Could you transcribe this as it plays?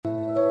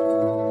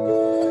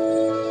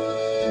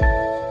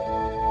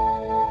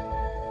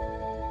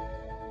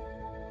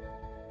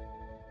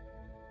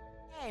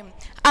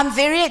I'm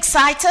very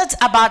excited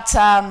about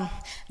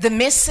the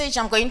message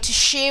I'm going to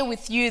share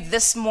with you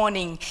this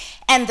morning.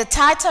 And the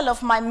title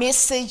of my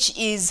message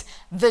is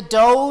The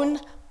Dawn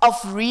of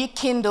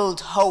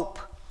Rekindled Hope.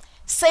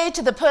 Say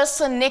to the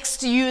person next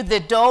to you, the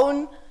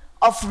dawn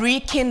of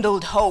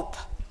rekindled hope.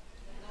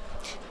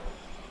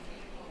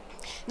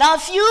 Now,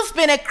 if you've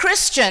been a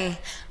Christian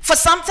for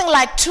something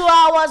like 2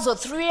 hours or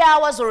 3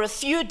 hours or a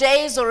few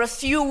days or a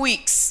few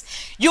weeks,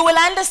 you will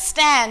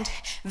understand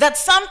that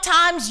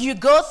sometimes you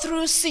go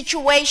through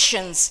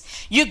situations,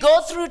 you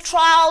go through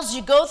trials,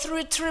 you go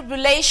through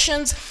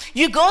tribulations,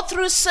 you go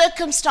through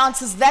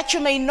circumstances that you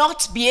may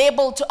not be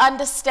able to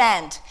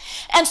understand.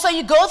 And so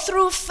you go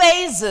through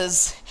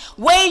phases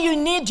where you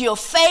need your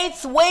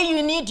faith, where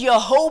you need your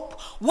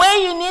hope, where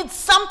you need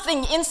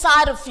something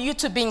inside of you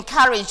to be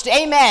encouraged.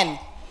 Amen.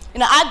 You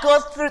know, I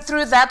go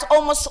through that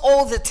almost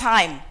all the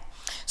time.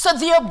 So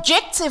the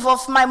objective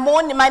of my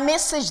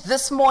message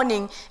this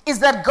morning is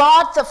that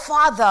God the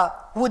Father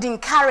would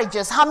encourage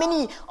us. How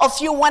many of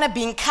you want to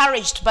be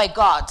encouraged by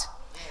God?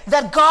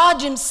 That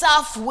God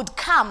himself would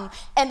come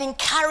and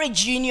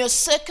encourage you in your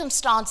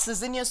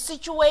circumstances, in your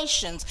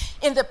situations,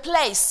 in the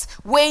place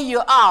where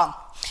you are.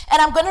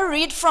 And I'm going to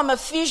read from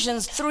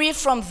Ephesians 3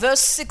 from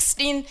verse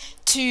 16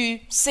 to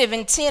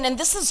 17. And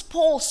this is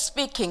Paul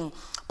speaking,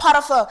 part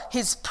of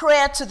his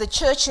prayer to the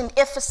church in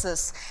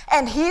Ephesus.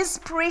 And he's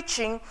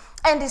preaching,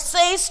 and he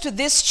says to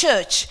this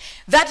church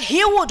that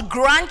he would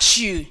grant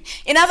you.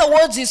 In other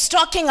words, he's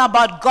talking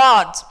about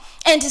God.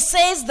 And he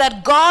says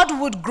that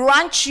God would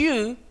grant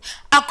you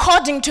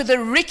according to the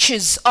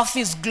riches of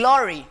his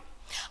glory.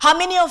 How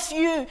many of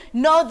you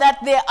know that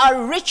there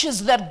are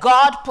riches that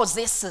God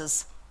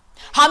possesses?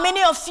 How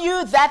many of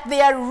you that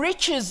there are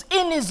riches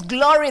in his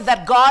glory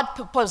that God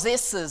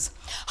possesses?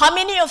 How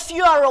many of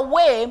you are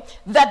aware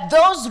that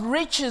those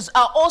riches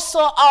are also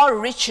our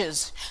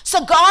riches?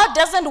 So God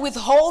doesn't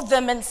withhold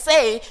them and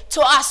say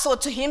to us or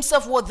to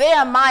himself, well, they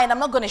are mine, I'm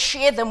not going to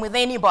share them with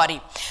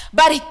anybody.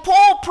 But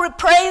Paul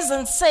prays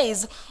and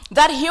says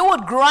that he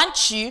would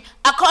grant you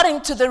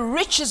according to the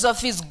riches of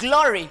his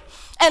glory.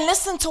 And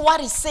listen to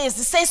what he says.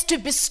 He says to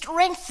be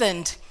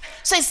strengthened.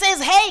 So he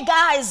says, hey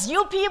guys,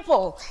 you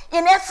people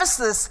in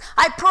Ephesus,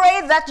 I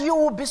pray that you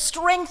will be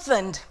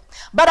strengthened.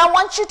 But I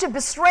want you to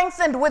be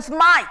strengthened with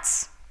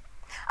might.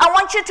 I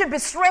want you to be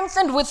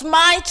strengthened with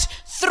might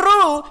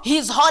through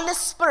his Holy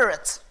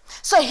Spirit.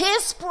 So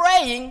he's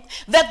praying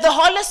that the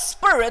Holy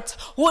Spirit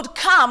would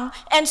come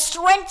and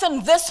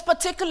strengthen this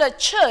particular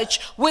church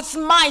with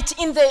might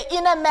in the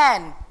inner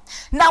man.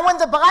 Now, when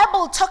the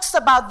Bible talks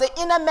about the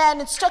inner man,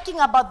 it's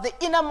talking about the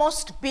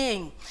innermost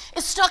being.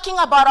 It's talking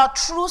about our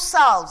true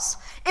selves.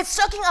 It's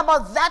talking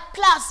about that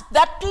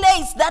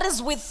place that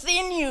is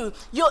within you,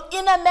 your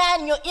inner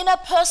man, your inner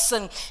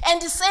person.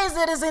 And it says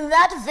it is in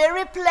that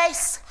very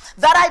place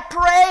that I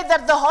pray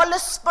that the Holy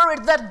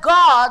Spirit, that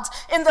God,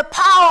 in the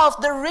power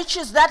of the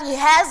riches that he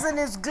has in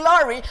his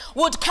glory,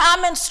 would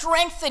come and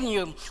strengthen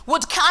you,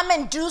 would come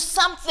and do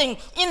something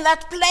in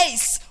that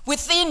place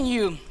within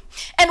you.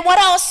 And what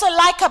I also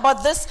like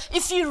about this,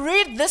 if you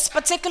read this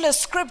particular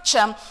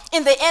scripture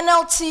in the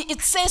NLT,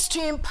 it says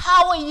to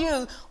empower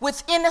you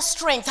with inner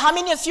strength. How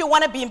many of you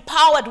want to be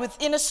empowered with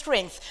inner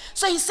strength?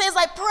 So he says,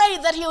 I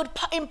pray that he would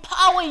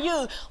empower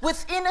you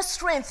with inner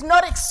strength,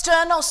 not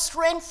external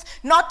strength,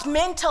 not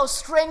mental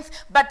strength,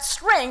 but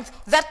strength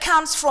that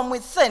comes from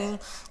within.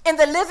 In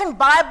the Living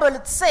Bible,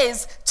 it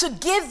says to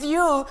give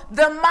you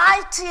the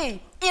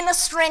mighty inner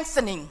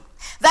strengthening.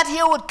 That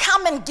he would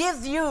come and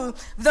give you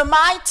the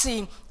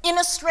mighty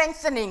inner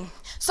strengthening.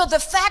 So the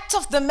fact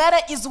of the matter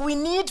is we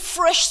need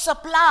fresh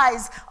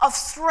supplies of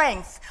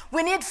strength.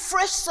 We need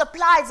fresh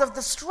supplies of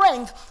the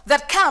strength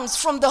that comes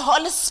from the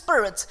Holy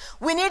Spirit.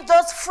 We need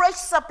those fresh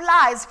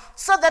supplies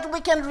so that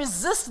we can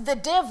resist the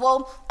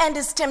devil and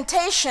his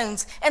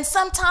temptations. And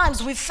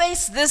sometimes we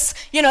face this,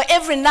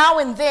 every now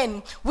and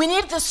then. We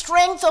need the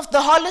strength of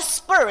the Holy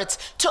Spirit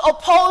to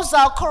oppose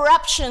our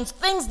corruptions,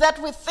 things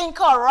that we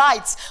think are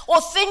right,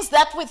 or things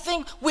that we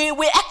think we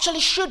actually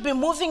should be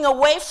moving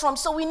away from.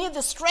 So we need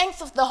the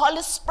strength of the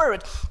Holy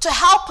Spirit to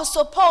help us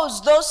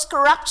oppose those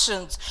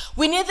corruptions.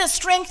 We need the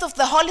strength of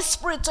the Holy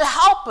Spirit to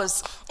help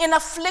us in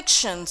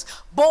afflictions.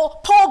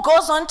 Paul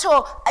goes on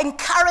to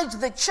encourage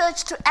the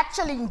church to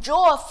actually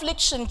endure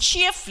affliction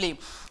cheerfully.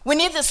 We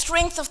need the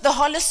strength of the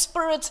Holy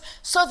Spirit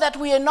so that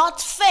we are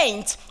not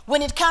faint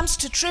when it comes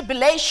to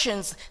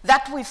tribulations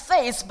that we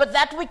face, but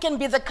that we can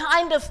be the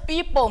kind of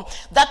people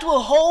that will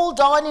hold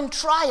on in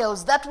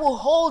trials, that will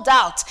hold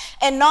out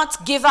and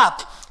not give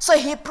up. So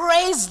he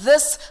prays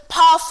this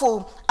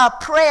powerful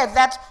prayer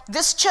that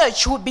this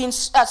church would be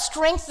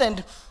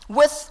strengthened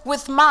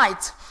with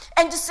might.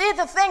 And you see,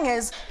 the thing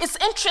is, it's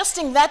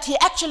interesting that he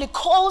actually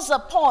calls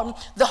upon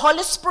the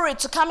Holy Spirit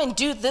to come and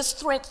do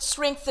this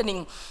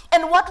strengthening.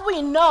 And what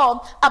we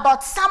know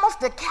about some of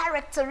the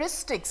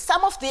characteristics,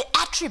 some of the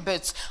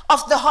attributes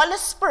of the Holy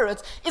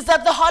Spirit is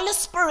that the Holy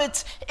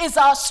Spirit is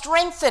our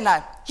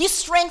strengthener. He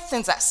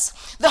strengthens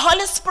us. The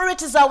Holy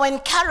Spirit is our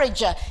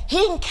encourager.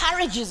 He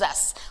encourages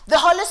us. The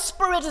Holy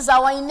Spirit is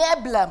our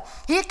enabler.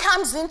 He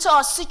comes into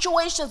our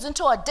situations,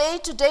 into our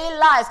day-to-day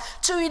life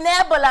to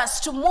enable us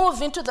to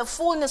move into the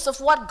fullness of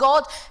what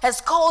God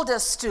has called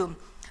us to.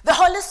 The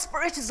Holy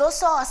Spirit is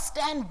also our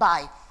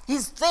standby.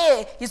 He's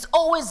there. He's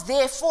always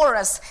there for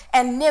us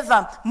and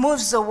never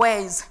moves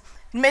away.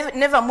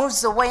 Never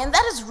moves away. And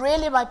that is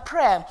really my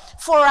prayer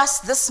for us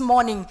this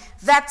morning,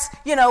 that,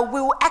 we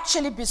will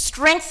actually be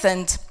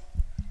strengthened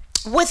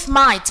with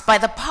might by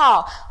the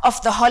power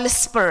of the Holy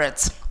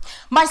Spirit.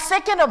 My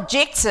second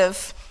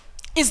objective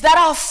is that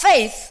our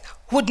faith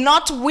would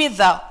not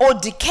wither or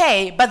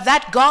decay, but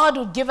that God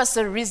would give us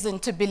a reason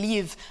to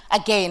believe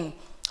again.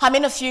 How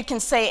many of you can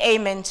say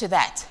amen to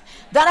that?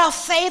 That our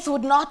faith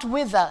would not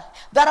wither,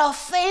 that our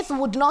faith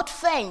would not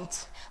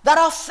faint, that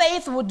our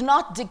faith would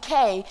not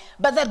decay,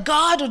 but that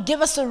God would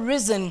give us a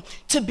reason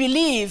to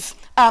believe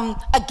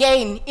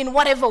again in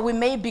whatever we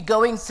may be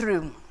going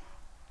through.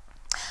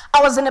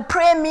 I was in a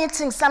prayer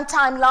meeting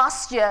sometime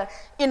last year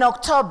in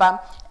October,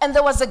 and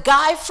there was a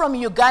guy from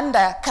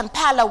Uganda,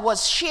 Kampala,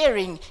 was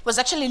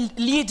actually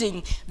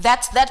leading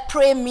that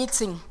prayer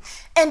meeting.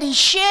 And he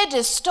shared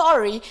a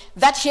story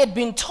that he had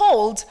been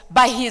told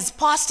by his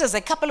pastors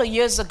a couple of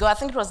years ago. I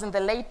think it was in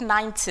the late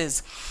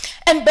 90s.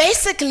 And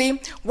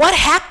basically, what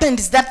happened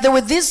is that there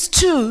were these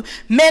two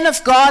men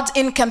of God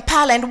in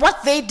Kampala, and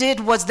what they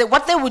did was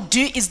what they would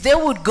do is they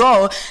would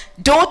go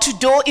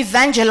door-to-door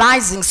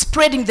evangelizing,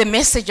 spreading the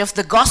message of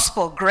the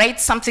gospel.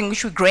 Great, something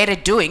which we're great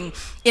at doing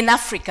in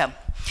Africa.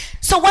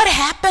 So what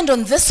happened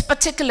on this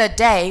particular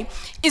day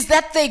is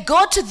that they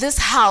go to this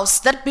house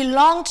that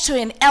belonged to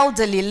an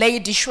elderly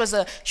lady. She was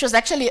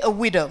actually a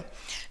widow.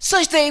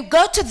 So they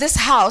go to this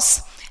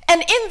house,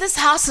 and in this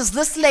house is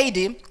this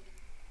lady,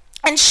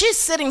 and she's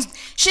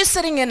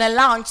sitting in a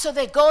lounge. So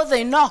they go,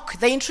 they knock,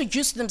 they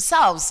introduce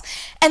themselves,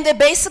 and they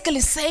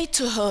basically say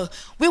to her,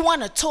 "We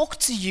want to talk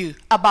to you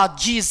about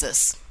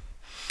Jesus."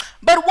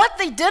 But what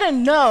they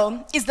didn't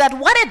know is that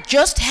what had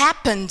just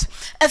happened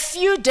a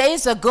few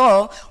days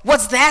ago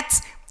was that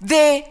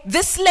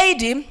this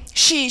lady,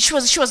 she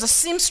was a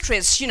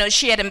seamstress.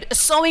 She had a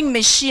sewing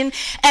machine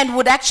and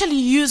would actually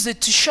use it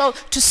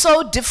to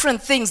sew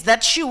different things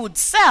that she would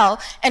sell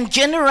and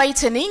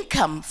generate an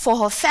income for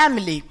her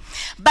family.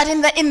 But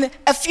in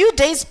a few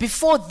days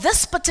before,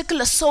 this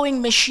particular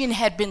sewing machine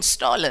had been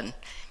stolen.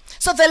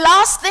 So the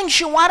last thing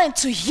she wanted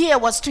to hear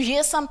was to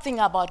hear something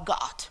about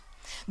God.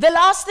 The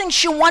last thing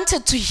she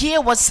wanted to hear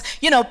was,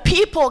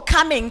 people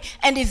coming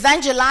and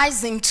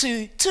evangelizing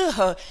to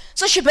her.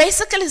 So she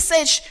basically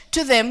said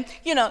to them,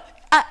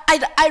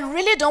 I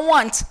really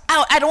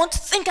I don't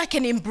think I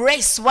can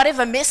embrace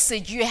whatever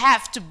message you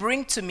have to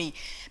bring to me,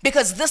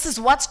 because this is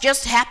what's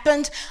just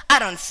happened. I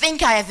don't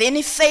think I have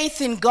any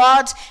faith in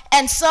God.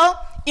 And so,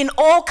 in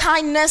all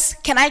kindness,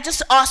 can I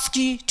just ask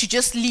you to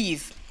just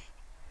leave?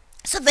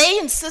 So they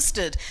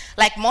insisted,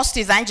 like most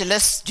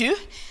evangelists do.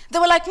 They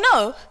were like,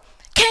 "No.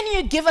 Can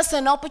you give us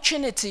an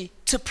opportunity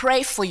to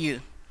pray for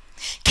you?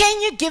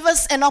 Can you give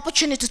us an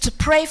opportunity to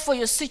pray for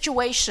your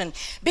situation?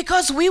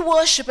 Because we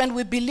worship and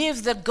we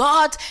believe that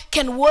God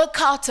can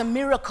work out a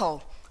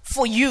miracle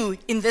for you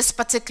in this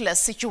particular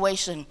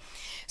situation."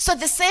 So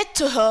they said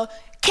to her,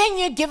 "Can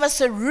you give us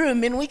a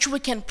room in which we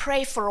can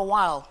pray for a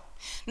while?"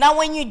 Now,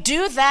 when you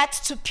do that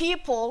to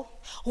people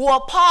who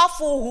are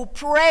powerful, who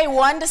pray, who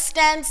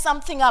understand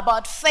something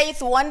about faith,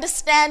 who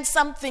understand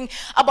something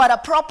about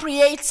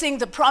appropriating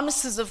the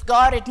promises of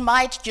God, it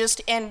might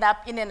just end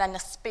up in an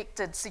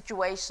unexpected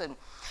situation.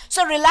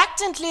 So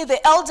reluctantly,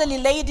 the elderly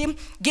lady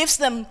gives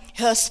them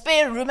her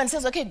spare room and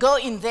says, "Okay, go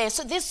in there."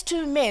 So these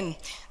two men,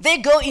 they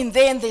go in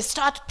there and they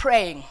start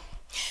praying.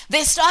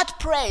 They start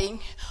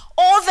praying.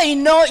 All they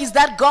know is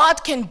that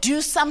God can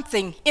do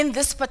something in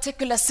this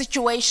particular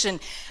situation.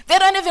 They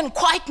don't even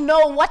quite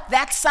know what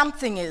that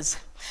something is.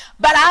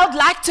 But I would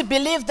like to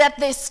believe that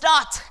they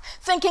start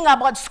thinking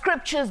about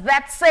scriptures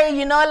that say,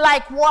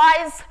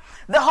 likewise,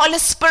 the Holy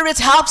Spirit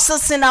helps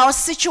us in our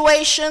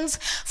situations,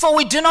 for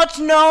we do not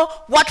know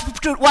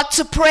what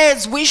to pray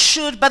as we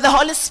should, but the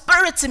Holy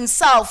Spirit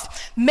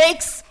himself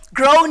makes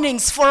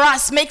groanings for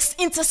us, makes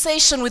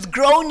intercession with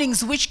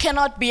groanings which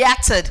cannot be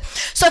uttered.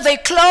 So they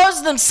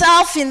close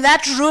themselves in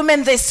that room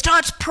and they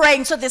start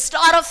praying. So they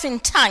start off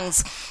in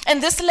tongues,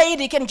 and this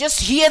lady can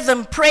just hear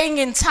them praying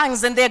in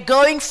tongues, and they're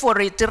going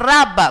for it.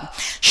 Rabba,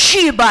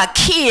 Shiba,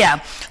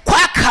 Kia,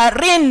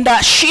 Kwakarinda,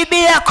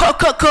 Shibia,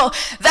 Kokoko.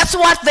 That's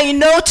what they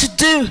know to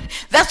do.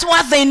 That's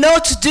what they know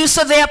to do.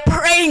 So they are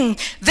praying.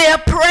 They are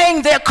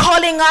praying. They are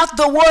calling out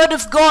the word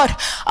of God.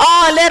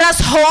 Oh, let us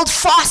hold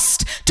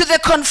fast to the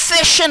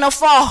confession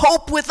of our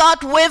hope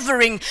without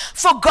wavering,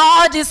 for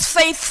God is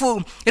faithful.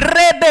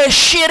 Rebe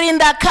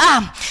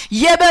Shirindaka,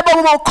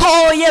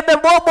 Yebeboboko,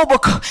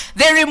 Yebeboboko.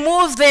 They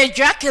remove their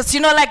jackets,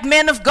 like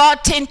men of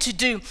God tend to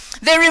do.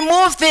 They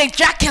remove their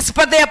jackets,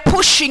 but they're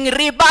pushing.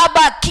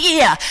 Ribaba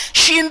Kia,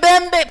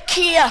 Shimbembe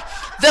Kia.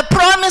 The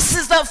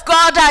promises of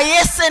God are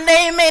yes and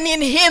amen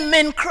in him,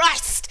 in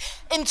Christ,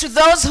 and to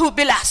those who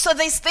belong. So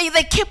they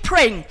keep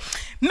praying.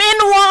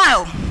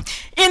 Meanwhile,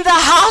 in the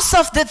house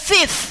of the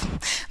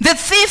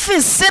thief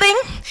is sitting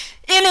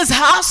in his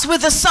house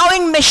with a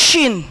sewing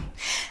machine.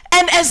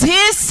 And as he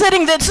is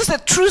sitting there, this is a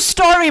true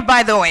story,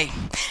 by the way.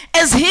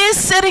 As he is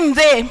sitting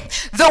there,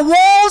 the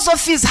walls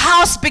of his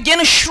house begin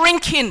to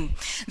shrink in.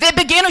 They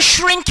begin to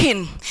shrink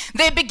in.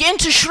 They begin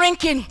to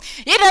shrink in.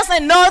 He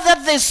doesn't know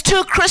that there's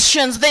two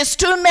Christians, there's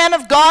two men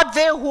of God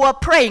there who are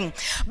praying.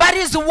 But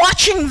he's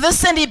watching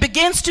this and he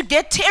begins to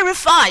get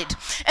terrified.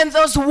 And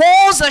those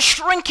walls are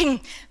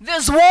shrinking.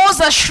 Those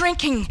walls are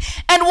shrinking.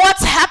 And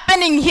what's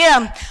happening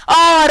here?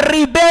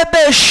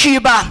 Ribebe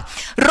Shiba.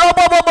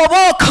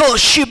 Roboboboko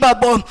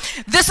Shibabo.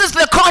 This is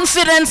the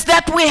confidence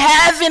that we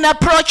have in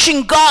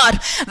approaching God.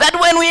 That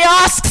when we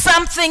ask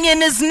something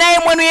in His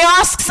name, when we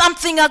ask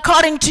something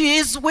according to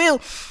His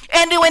will,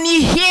 and when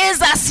He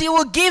hears us, He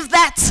will give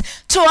that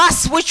to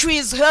us which we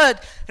has heard.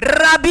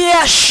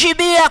 Rabia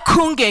Shibia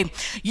Kunge.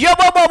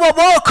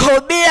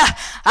 Yoboboboko Bia.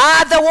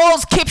 The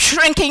walls keep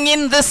shrinking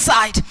in this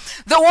side.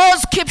 The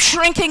walls keep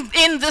shrinking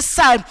in this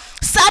side.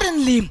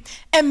 Suddenly,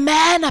 a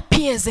man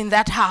appears in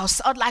that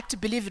house. I'd like to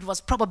believe it was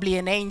probably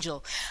an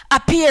angel.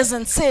 Appears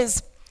and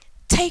says,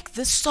 "Take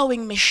this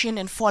sewing machine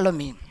and follow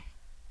me."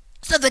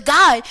 So the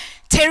guy,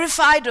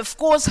 terrified, of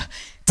course,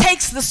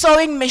 takes the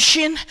sewing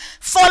machine,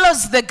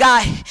 follows the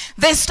guy.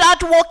 They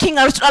start walking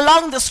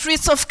along the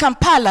streets of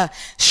Kampala.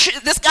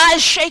 This guy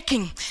is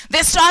shaking.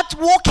 They start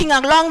walking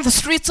along the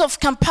streets of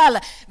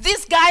Kampala.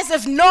 These guys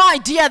have no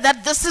idea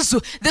that this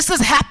is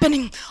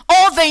happening.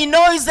 All they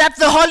know is that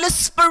the Holy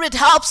Spirit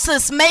helps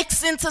us,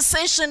 makes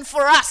intercession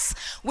for us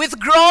with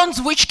groans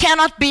which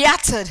cannot be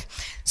uttered.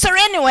 So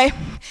anyway,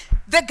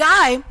 the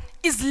guy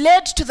is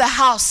led to the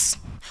house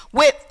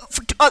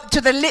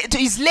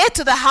he's led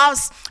to the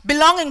house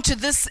belonging to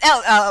this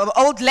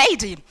old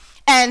lady.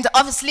 And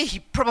obviously he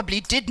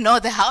probably did know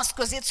the house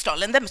because he had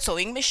stolen the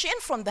sewing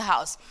machine from the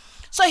house.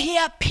 So he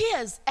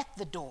appears at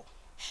the door.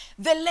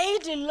 The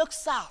lady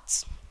looks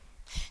out,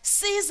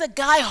 sees a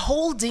guy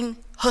holding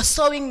her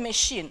sewing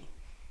machine,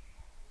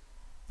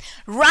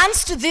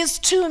 runs to these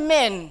two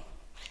men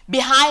who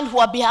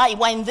are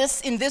in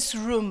this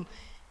room,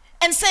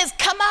 and says,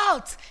 "Come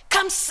out,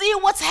 come see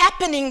what's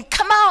happening.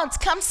 Come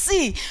out, come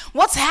see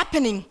what's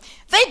happening."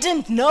 They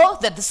didn't know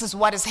that this is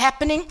what is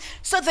happening.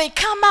 So they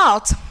come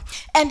out,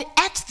 and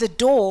at the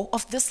door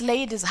of this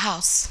lady's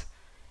house,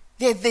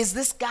 there's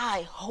this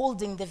guy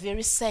holding the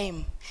very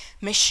same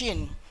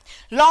machine.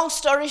 Long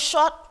story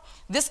short,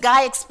 this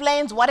guy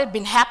explains what had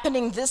been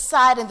happening this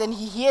side, and then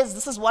he hears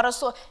this is what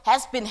also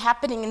has been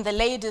happening in the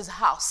lady's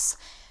house.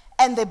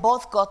 And they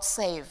both got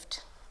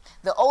saved.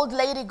 The old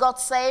lady got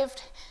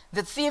saved,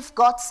 the thief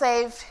got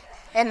saved,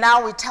 and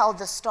now we tell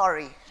the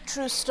story.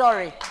 True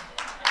story.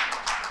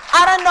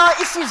 I don't know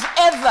if you've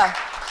ever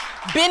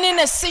been in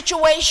a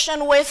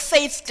situation where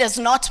faith does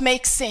not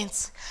make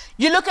sense.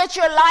 You look at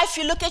your life,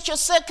 you look at your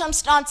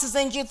circumstances,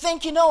 and you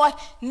think, you know what,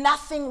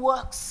 nothing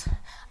works.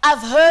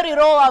 I've heard it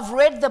all, I've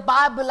read the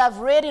Bible, I've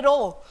read it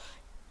all,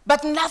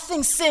 but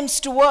nothing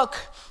seems to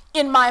work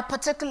in my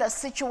particular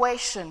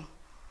situation.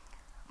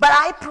 But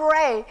I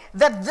pray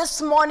that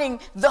this morning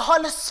the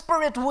Holy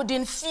Spirit would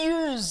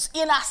infuse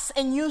in us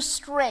a new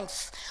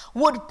strength,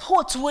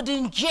 would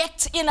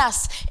inject in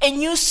us a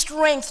new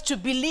strength to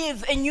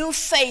believe, a new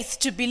faith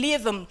to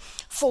believe Him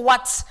for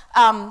what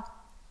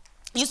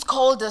He's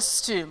called us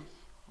to.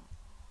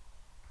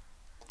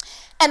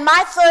 And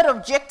my third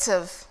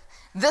objective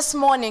this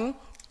morning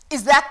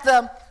is that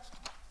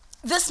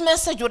this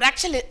message would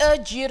actually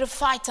urge you to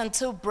fight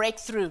until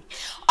breakthrough.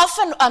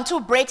 Often, until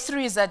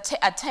breakthrough is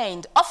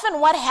attained. Often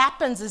what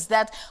happens is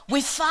that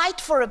we fight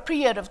for a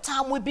period of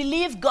time. We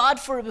believe God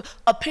for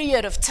a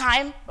period of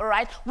time, all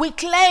right? We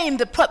claim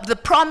the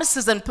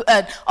promises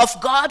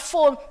of God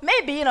for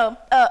maybe,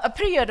 a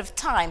period of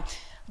time.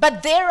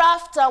 But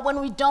thereafter,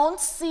 when we don't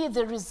see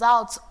the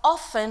results,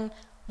 often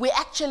we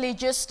actually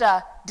just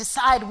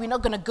decide we're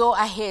not going to go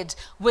ahead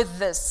with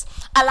this.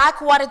 I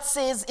like what it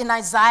says in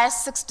Isaiah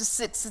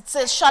 66. It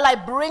says, "Shall I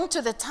bring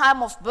to the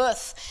time of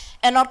birth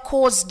and not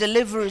cause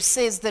delivery,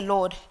 says the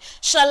Lord?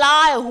 Shall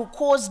I, who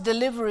cause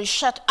delivery,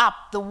 shut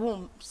up the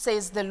womb,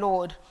 says the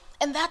Lord?"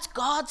 And that's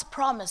God's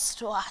promise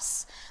to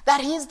us, that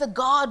He's the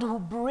God who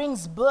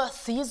brings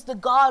birth. He's the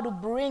God who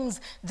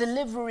brings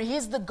delivery.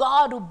 He's the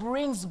God who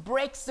brings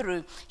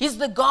breakthrough. He's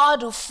the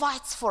God who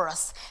fights for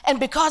us.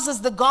 And because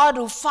He's the God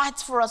who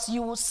fights for us,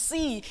 you will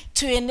see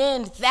to an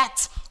end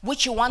that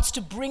which He wants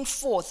to bring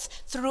forth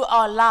through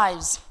our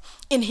lives.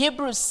 In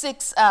Hebrews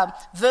 6,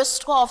 verse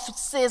 12, it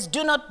says,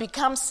 "Do not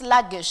become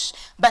sluggish,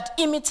 but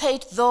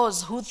imitate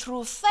those who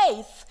through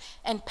faith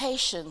and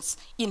patience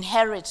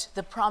inherit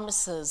the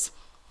promises."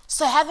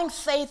 So having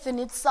faith in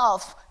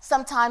itself,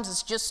 sometimes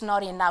it's just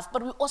not enough,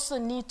 but we also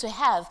need to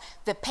have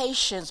the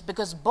patience,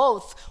 because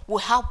both will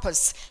help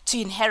us to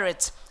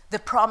inherit the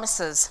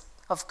promises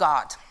of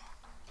God.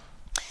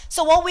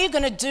 So what we're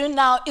going to do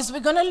now is we're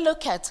going to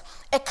look at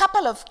a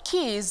couple of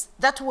keys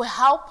that will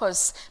help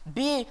us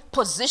be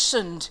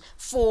positioned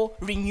for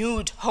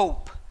renewed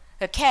hope.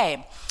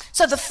 Okay,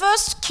 so the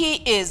first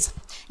key is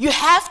you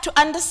have to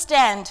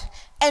understand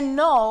and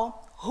know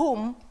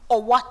whom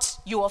or what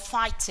you are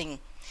fighting.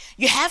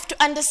 You have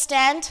to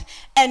understand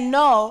and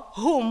know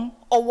whom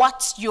or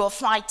what you are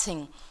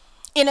fighting.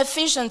 In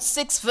Ephesians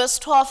 6 verse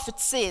 12 it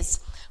says,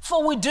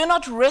 "For we do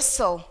not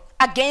wrestle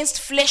against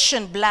flesh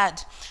and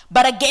blood,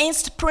 but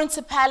against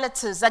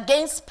principalities,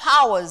 against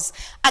powers,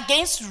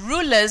 against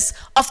rulers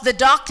of the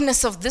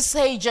darkness of this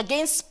age,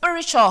 against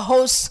spiritual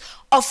hosts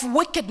of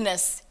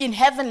wickedness in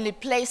heavenly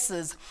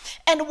places."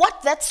 And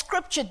what that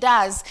scripture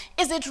does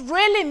is it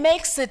really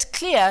makes it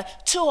clear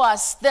to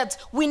us that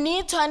we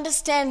need to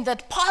understand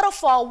that part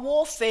of our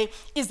warfare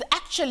is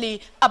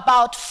actually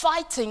about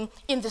fighting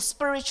in the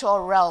spiritual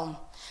realm.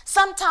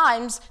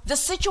 Sometimes the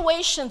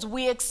situations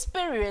we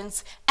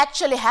experience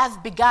actually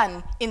have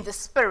begun in the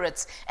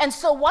spirit. And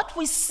so what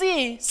we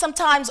see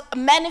sometimes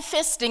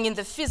manifesting in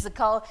the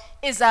physical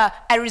is a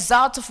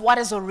result of what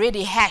is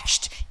already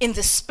hatched in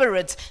the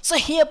spirit. So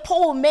here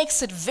Paul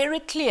makes it very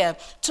clear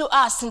to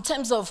us in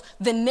terms of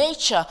the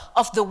nature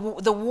of the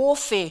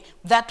warfare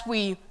that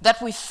we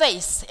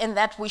face and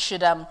that we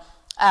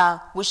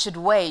should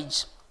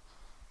wage.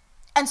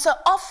 And so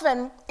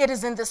often it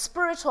is in the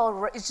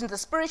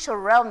spiritual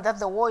realm that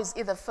the war is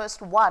either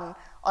first won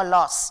or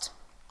lost.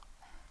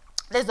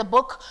 There's a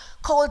book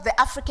called The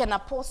African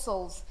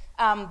Apostles,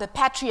 the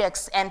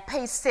Patriarchs and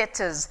Pace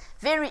Setters.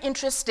 Very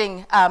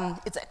interesting.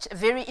 It's a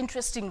very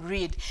interesting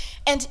read.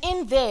 And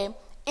in there,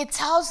 it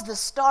tells the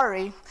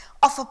story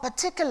of a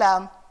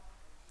particular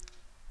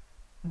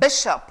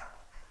bishop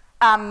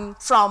from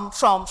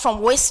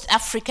West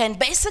Africa. And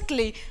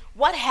basically,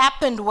 what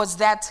happened was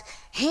that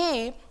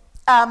he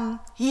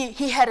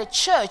had a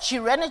church. He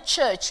ran a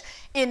church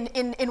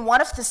in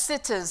one of the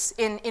cities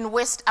in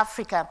West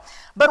Africa.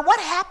 But what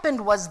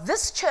happened was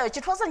this church,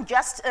 it wasn't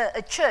just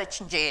a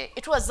church,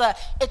 it was a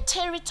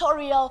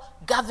territorial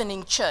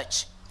governing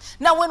church.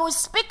 Now, when we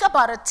speak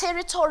about a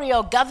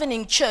territorial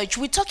governing church,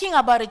 we're talking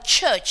about a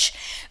church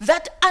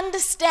that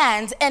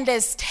understands and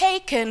has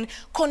taken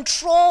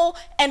control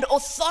and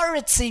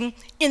authority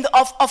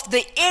of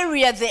the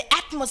area, the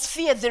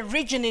atmosphere, the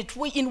region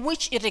in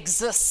which it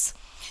exists.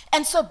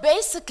 And so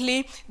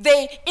basically,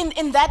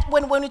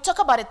 when we talk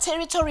about a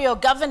territorial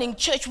governing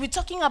church, we're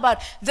talking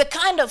about the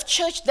kind of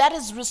church that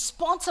is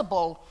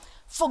responsible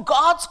for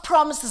God's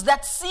promises,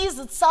 that sees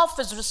itself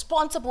as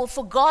responsible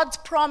for God's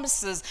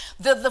promises,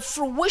 the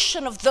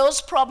fruition of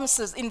those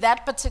promises in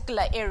that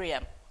particular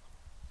area.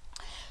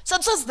 So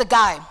this was the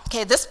guy,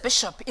 this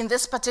bishop in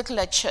this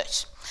particular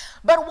church.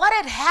 But what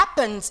had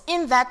happened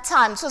in that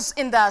time, so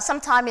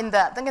sometime in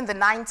the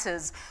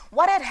 90s,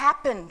 what had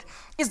happened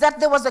is that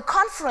there was a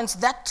conference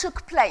that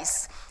took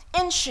place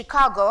in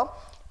Chicago,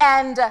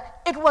 and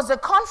it was a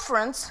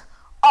conference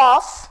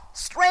of,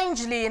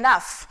 strangely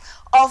enough,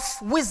 of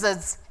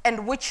wizards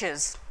and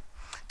witches.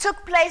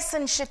 Took place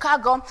in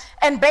Chicago,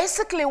 and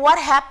basically what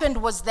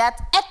happened was that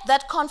at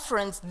that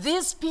conference,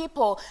 these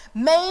people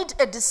made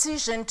a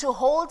decision to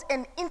hold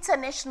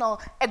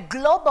a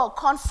global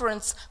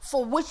conference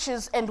for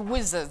witches and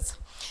wizards.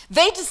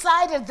 They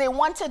decided they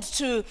wanted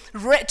to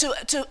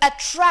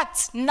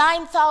attract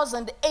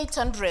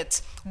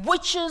 9,800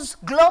 witches,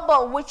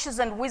 global witches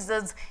and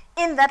wizards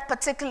in that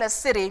particular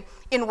city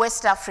in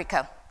West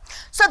Africa.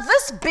 So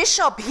this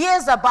bishop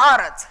hears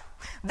about it.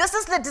 This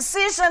is the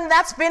decision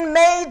that's been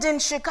made in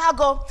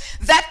Chicago,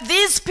 that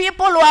these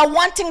people who are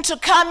wanting to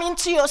come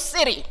into your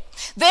city,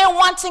 they're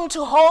wanting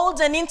to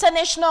hold an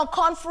international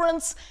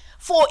conference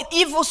for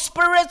evil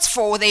spirits,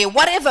 for their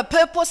whatever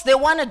purpose they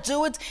want to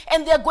do it,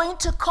 and they're going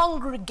to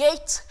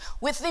congregate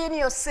within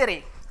your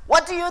city.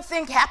 What do you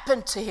think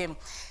happened to him?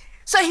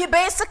 So he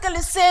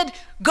basically said,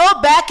 go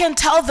back and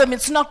tell them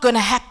it's not going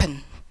to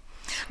happen.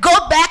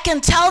 Go back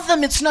and tell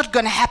them it's not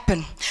going to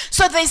happen.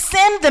 So they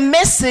send the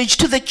message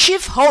to the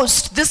chief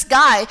host, this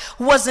guy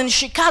who was in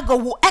Chicago,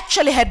 who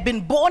actually had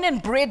been born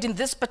and bred in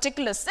this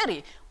particular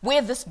city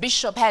where this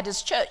bishop had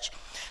his church.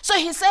 So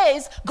he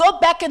says, go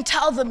back and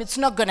tell them it's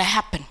not going to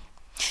happen.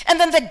 And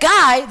then the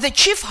guy, the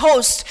chief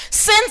host,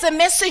 sends a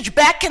message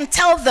back and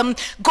tells them,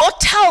 go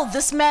tell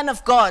this man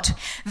of God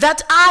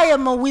that I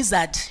am a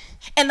wizard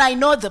and I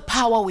know the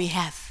power we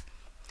have.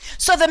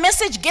 So the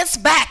message gets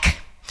back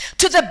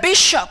to the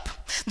bishop,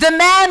 the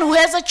man who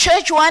has a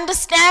church, who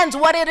understands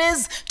what it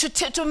is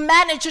to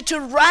manage, to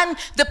run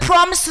the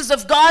promises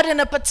of God in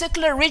a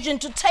particular region,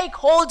 to take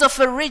hold of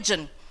a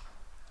region.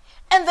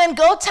 And then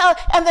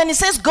he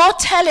says, go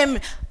tell him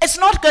it's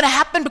not going to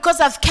happen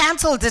because I've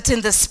canceled it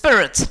in the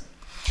spirit.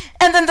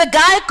 And then the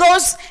guy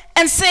goes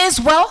and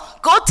says, well,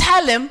 go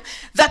tell him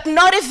that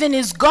not even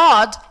his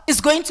God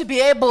is going to be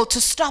able to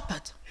stop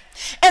it.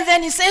 And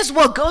then he says,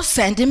 well, go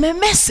send him a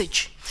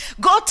message.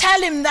 Go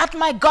tell him that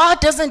my God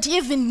doesn't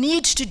even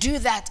need to do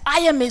that. I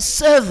am his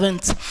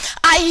servant.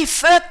 I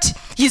effect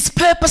his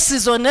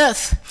purposes on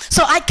earth.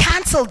 So I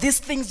cancel these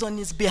things on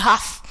his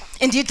behalf.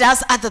 And he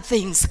does other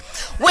things.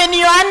 When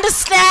you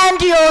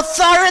understand your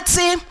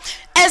authority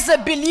As a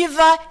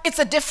believer, it's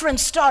a different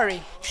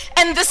story.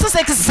 And this is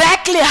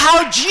exactly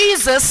how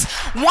Jesus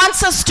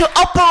wants us to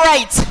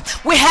operate.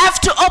 We have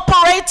to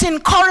operate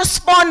in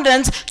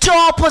correspondence to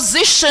our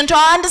position, to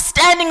our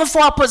understanding of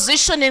our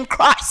position in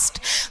Christ.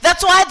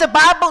 That's why the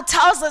Bible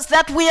tells us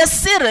that we are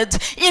seated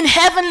in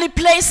heavenly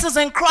places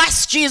in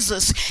Christ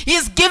Jesus. He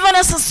has given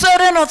us a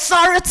certain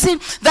authority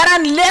that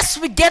unless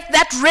we get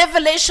that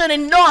revelation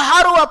and know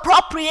how to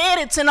appropriate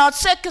it in our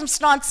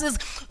circumstances,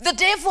 the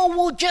devil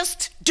will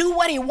just do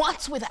what he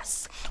wants with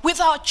us, with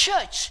our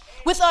church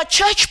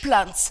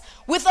plants,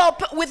 with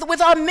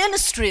our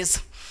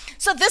ministries.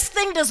 So this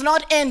thing does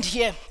not end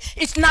here.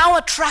 It now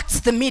attracts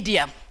the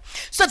media.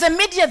 So the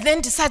media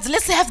then decides,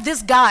 let's have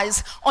these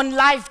guys on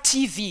live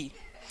TV.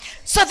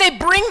 So they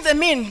bring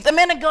them in. The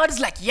man of God is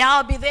like, yeah,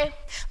 I'll be there.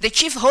 The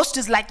chief host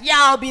is like, yeah,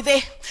 I'll be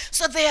there.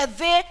 So they are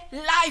there,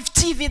 live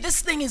TV.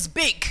 This thing is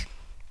big.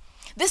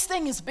 This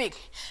thing is big.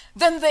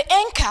 Then the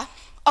anchor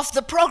of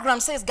the program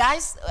says,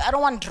 guys, I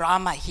don't want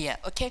drama here,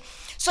 okay?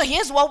 So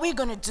here's what we're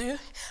going to do.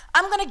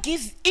 I'm going to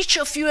give each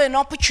of you an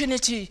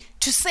opportunity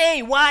to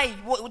say why,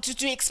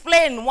 to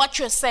explain what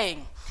you're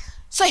saying.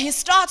 So he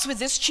starts with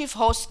this chief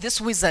host, this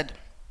wizard.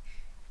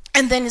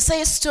 And then he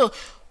says to,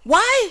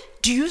 why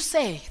do you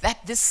say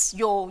that this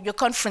your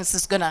conference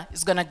is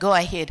gonna go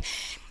ahead?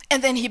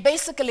 And then he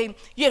basically,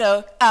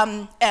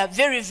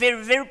 very,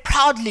 very, very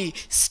proudly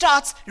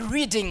starts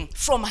reading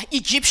from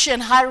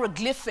Egyptian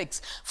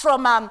hieroglyphics,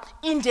 from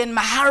Indian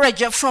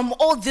Maharaja, from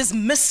all these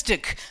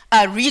mystic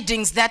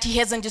readings that he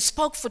has, and he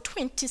spoke for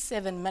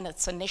 27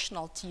 minutes on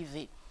national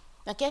TV.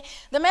 Okay?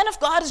 The man of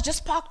God is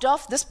just parked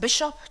off, this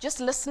bishop,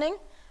 just listening,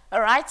 all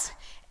right?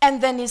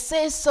 And then he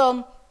says,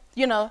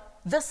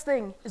 this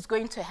thing is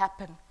going to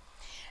happen.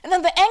 And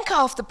then the anchor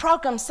of the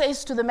program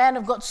says to the man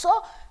of God,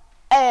 so,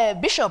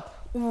 Bishop,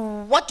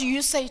 what do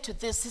you say to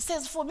this? He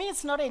says, for me,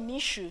 it's not an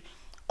issue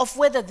of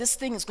whether this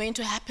thing is going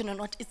to happen or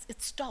not.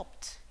 It's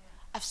stopped.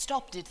 I've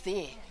stopped it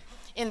there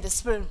in the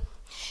spirit.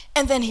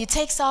 And then he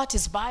takes out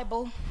his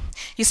Bible.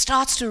 He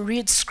starts to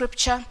read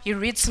scripture. He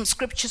reads some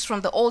scriptures from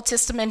the Old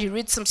Testament. He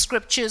reads some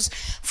scriptures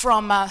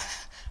from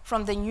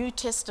the New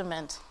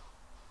Testament.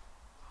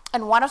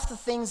 And one of the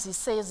things he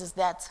says is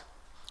that,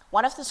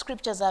 one of the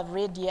scriptures I've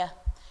read here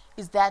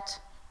is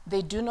that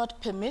they do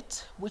not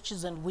permit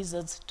witches and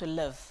wizards to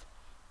live.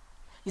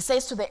 He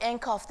says to the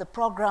anchor of the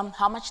program,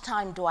 how much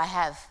time do I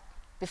have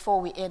before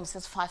we end? He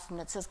says, 5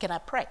 minutes. He says, can I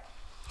pray?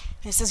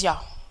 And he says, yeah,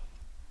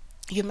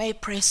 you may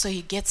pray. So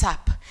he gets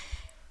up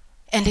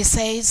and he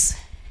says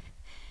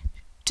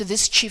to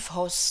this chief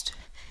host,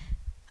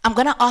 I'm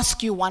going to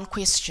ask you one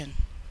question.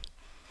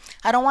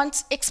 I don't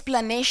want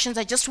explanations.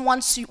 I just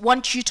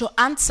want you to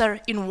answer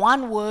in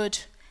one word.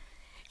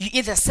 You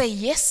either say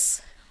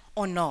yes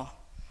or no.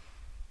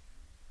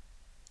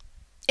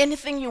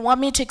 Anything you want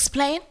me to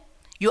explain,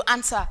 you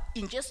answer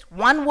in just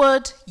one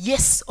word,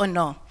 yes or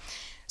no.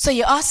 So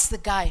you ask the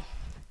guy,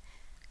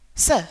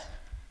 sir,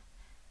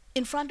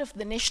 in front of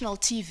the national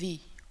TV,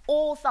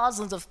 all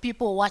thousands of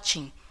people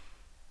watching,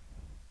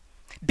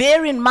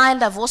 bear in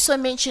mind, I've also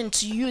mentioned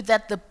to you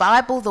that the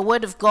Bible, the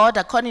Word of God,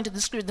 according to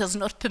the Scripture, does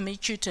not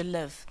permit you to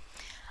live.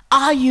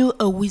 Are you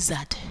a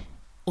wizard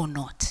or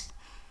not?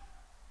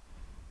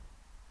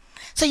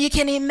 So you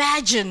can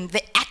imagine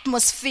the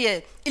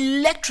atmosphere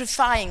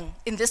electrifying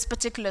in this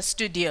particular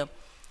studio.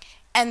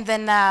 And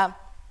then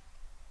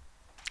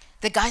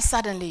the guy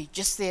suddenly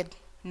just said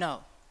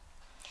no.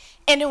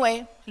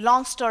 Anyway,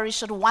 long story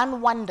short, one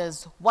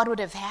wonders what would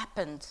have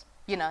happened,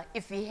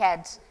 if he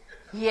had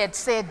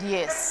said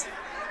yes.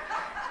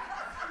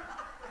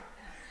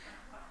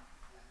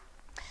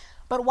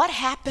 But what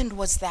happened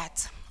was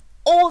that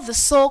all the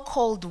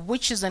so-called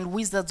witches and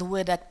wizards who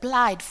had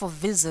applied for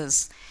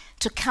visas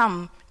to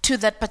come to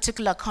that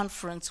particular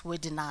conference were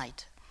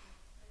denied.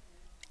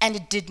 And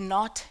it did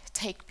not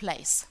take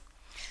place.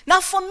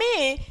 Now, for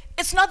me,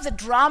 it's not the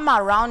drama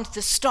around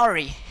the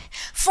story.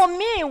 For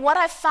me, what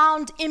I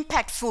found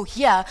impactful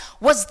here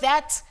was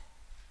that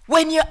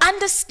when you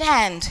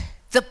understand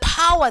the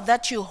power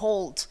that you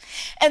hold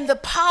and the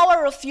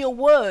power of your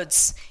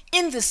words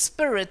in the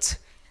Spirit,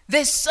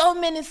 there's so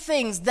many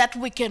things that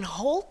we can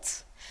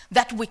hold,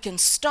 that we can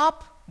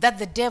stop, that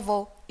the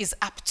devil is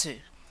up to.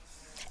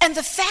 And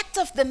the fact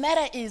of the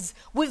matter is,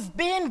 we've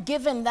been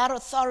given that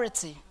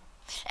authority.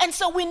 And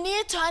so we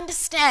need to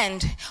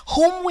understand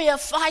whom we are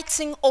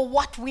fighting or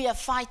what we are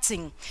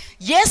fighting.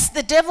 Yes,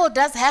 the devil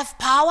does have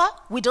power.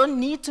 We don't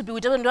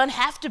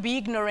have to be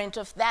ignorant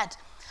of that.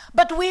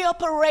 But we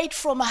operate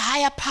from a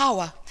higher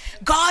power.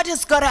 God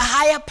has got a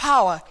higher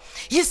power.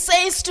 He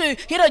says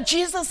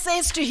Jesus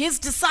says to his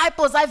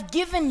disciples, I've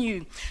given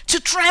you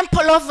to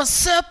trample over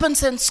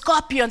serpents and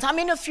scorpions. How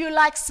many of you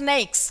like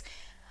snakes?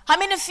 How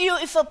many of you,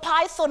 if a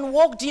python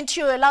walked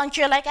into your lunch,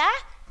 you're like,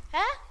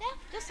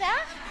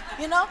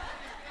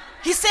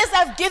 He says,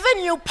 I've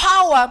given you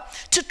power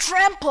to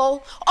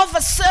trample over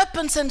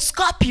serpents and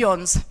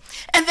scorpions.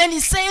 And then he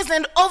says,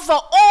 and over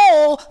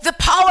all the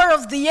power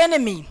of the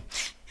enemy.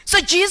 So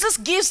Jesus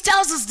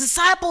tells his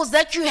disciples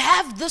that you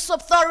have this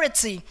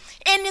authority.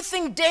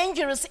 Anything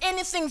dangerous,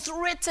 anything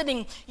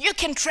threatening, you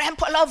can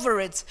trample over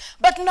it.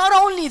 But not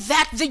only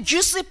that, the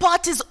juicy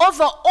part is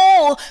over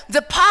all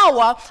the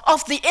power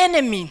of the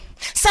enemy.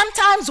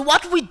 Sometimes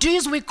what we do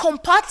is we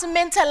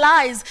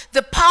compartmentalize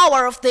the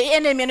power of the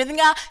enemy. And you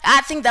think,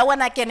 I think that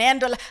one I can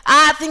handle.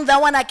 I think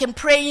that one I can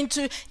pray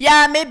into.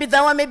 Yeah, maybe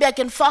that one, maybe I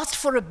can fast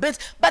for a bit.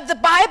 But the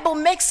Bible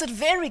makes it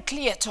very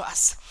clear to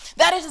us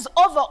that it is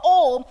over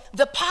all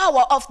the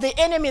power of the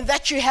enemy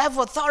that you have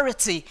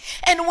authority.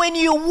 And when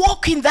you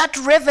walk in that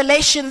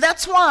revelation,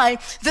 that's why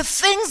the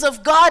things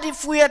of God,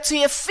 if we are to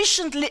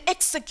efficiently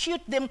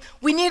execute them,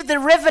 we need the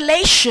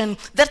revelation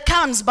that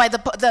comes by the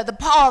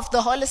power of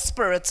the Holy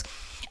Spirit.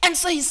 And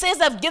so he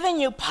says, I've given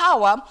you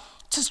power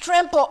to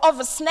trample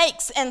over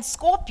snakes and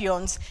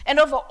scorpions and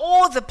over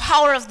all the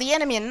power of the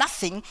enemy, and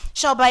nothing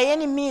shall by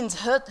any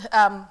means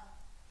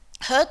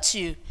hurt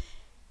you.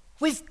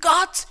 We've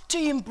got to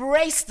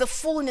embrace the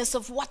fullness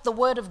of what the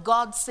Word of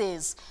God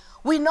says.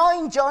 We know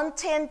in John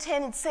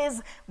 10:10 it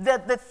says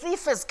that the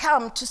thief has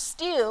come to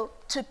steal,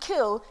 to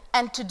kill,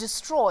 and to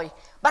destroy.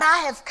 But I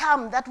have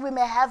come that you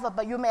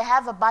may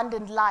have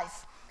abundant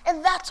life.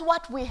 And that's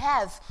what we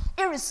have,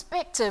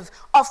 irrespective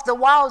of the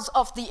wiles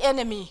of the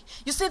enemy.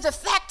 You see, the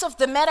fact of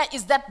the matter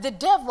is that the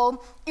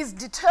devil is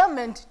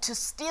determined to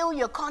steal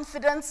your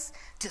confidence,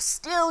 to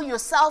steal your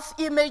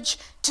self-image,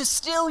 to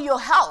steal your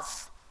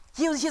health.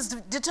 He's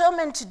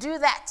determined to do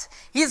that.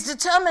 He's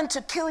determined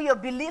to kill your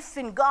belief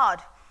in God.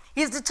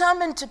 He's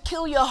determined to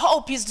kill your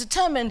hope. He's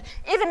determined,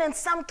 even in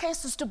some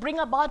cases, to bring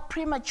about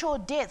premature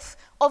death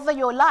over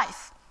your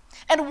life.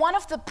 And one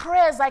of the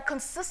prayers I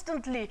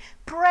consistently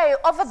pray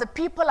over the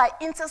people I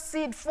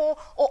intercede for,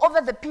 or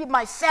over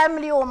my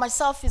family or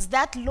myself, is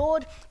that,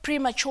 Lord,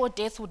 premature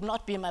death would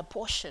not be my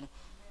portion.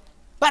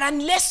 But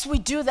unless we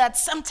do that,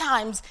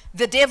 sometimes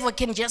the devil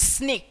can just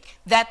sneak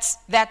that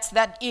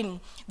in.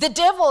 The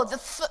devil,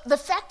 the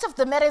fact of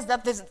the matter is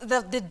that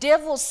the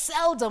devil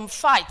seldom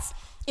fights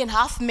in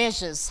half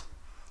measures.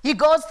 He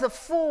goes the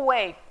full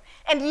way.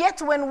 And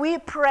yet when we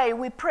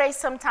pray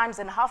sometimes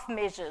in half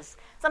measures.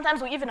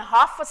 Sometimes we're even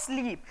half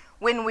asleep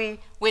when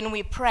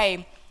we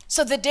pray.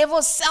 So the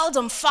devil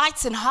seldom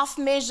fights in half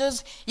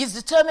measures. He's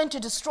determined to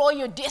destroy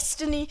your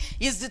destiny.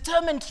 He's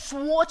determined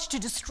to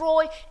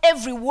destroy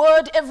every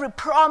word, every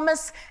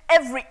promise,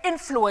 every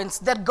influence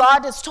that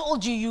God has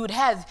told you would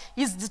have.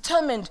 He's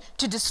determined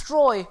to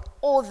destroy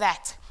all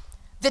that.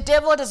 The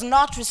devil does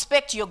not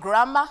respect your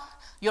grammar,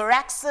 your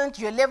accent,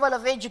 your level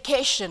of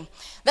education.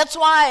 That's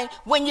why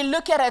when you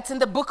look at it in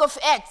the book of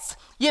Acts,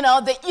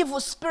 the evil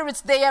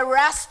spirits, they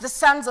harass the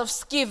sons of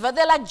Sceva.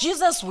 They're like,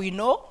 Jesus, we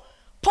know.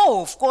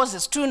 Paul, of course,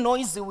 is too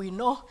noisy, we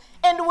know.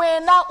 And we're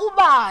now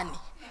Ubani.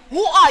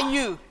 Who are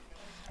you?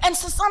 And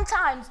so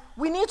sometimes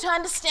we need to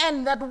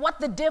understand that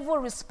what the devil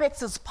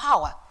respects is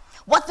power.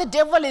 What the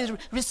devil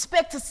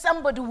respects is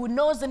somebody who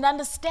knows and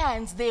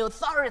understands the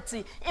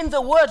authority in the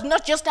word,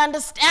 not just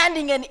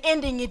understanding and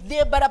ending it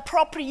there, but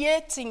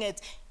appropriating it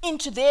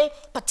into their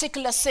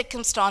particular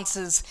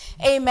circumstances.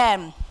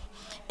 Amen.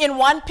 In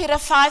 1 Peter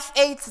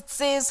 5:8 it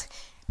says,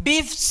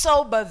 be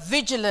sober,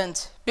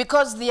 vigilant,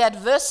 because the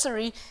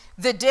adversary,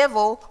 the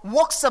devil,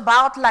 walks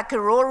about like a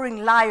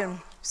roaring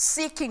lion,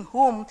 seeking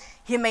whom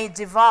he may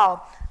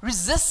devour.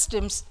 Resist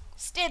him,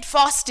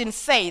 steadfast in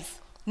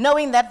faith,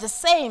 knowing that the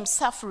same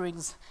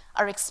sufferings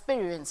are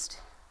experienced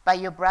by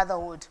your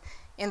brotherhood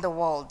in the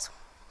world.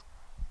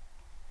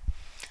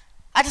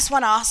 I just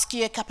want to ask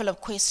you a couple of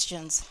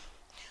questions.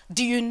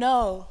 Do you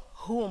know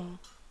whom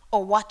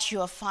or what you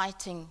are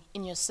fighting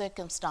in your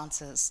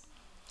circumstances?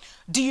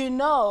 Do you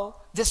know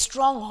the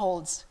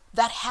strongholds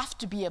that have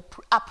to be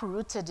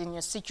uprooted in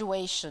your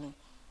situation?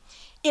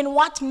 In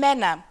what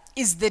manner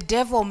is the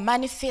devil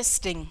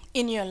manifesting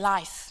in your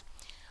life?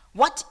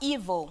 What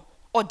evil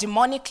or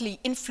demonically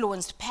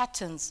influenced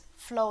patterns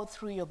flow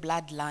through your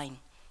bloodline?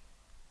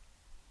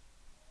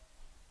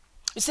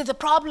 You see, the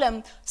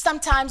problem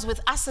sometimes with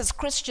us as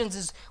Christians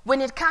is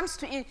when it comes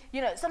to,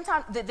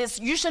 sometimes there's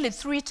usually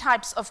three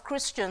types of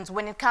Christians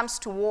when it comes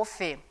to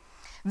warfare.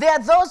 There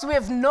are those who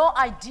have no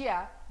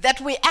idea that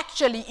we're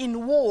actually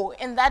in war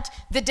and that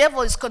the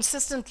devil is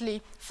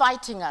consistently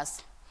fighting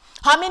us.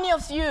 How many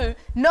of you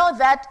know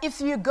that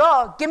if you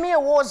go, give me a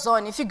war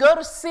zone, if you go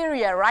to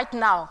Syria right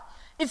now,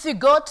 if you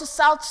go to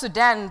South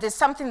Sudan, there's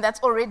something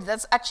that's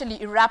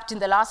actually erupted in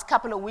the last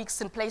couple of weeks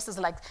in places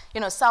like,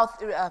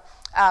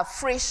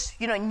 fresh,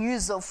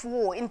 news of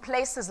war in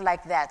places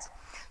like that.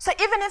 So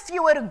even if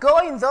you were to go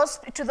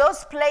to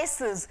those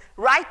places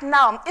right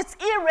now, it's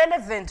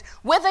irrelevant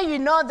whether you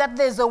know that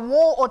there's a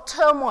war or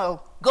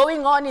turmoil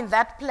going on in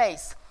that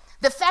place.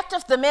 The fact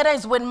of the matter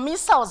is when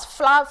missiles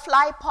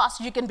fly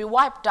past, you can be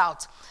wiped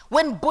out.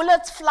 When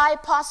bullets fly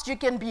past, we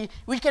can be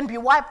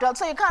wiped out.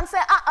 So you can't say,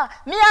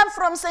 me, I'm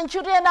from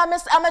Centurion,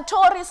 I'm a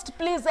tourist,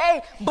 please,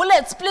 hey,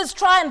 bullets, please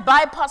try and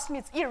bypass me.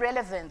 It's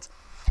irrelevant.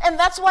 And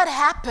that's what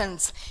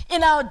happens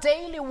in our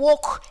daily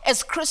walk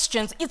as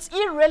Christians. It's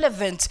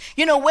irrelevant,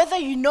 whether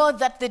you know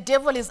that the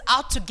devil is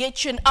out to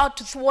get you and out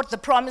to thwart the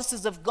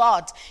promises of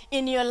God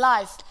in your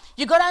life.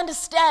 You got to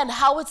understand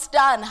how it's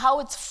done, how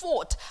it's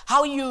fought,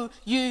 how you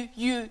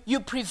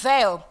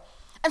prevail.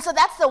 And so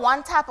that's the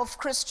one type of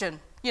Christian,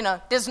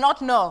 does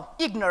not know,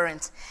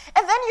 ignorant.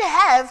 And then you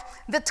have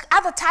the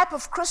other type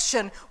of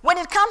Christian. When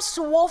it comes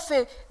to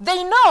warfare,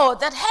 they know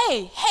that,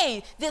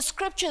 hey, there's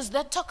scriptures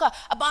that talk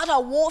about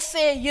our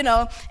warfare,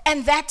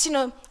 and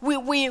that,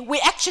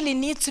 we actually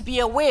need to be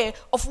aware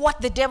of what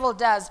the devil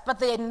does, but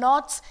they're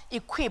not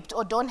equipped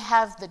or don't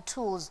have the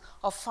tools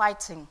of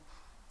fighting.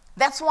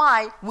 That's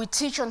why we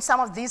teach on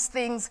some of these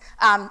things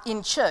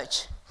in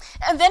church.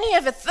 And then you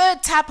have a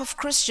third type of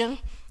Christian.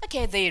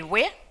 Okay, they're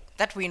aware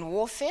that we're in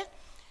warfare.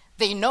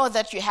 They know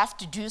that you have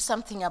to do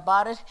something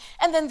about it,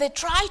 and then they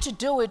try to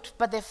do it,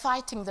 but they're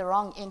fighting the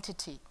wrong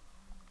entity.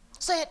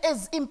 So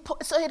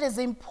it is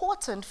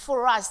important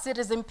for us, it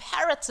is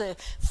imperative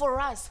for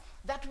us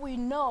that we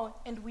know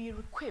and we're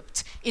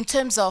equipped in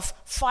terms of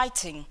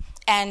fighting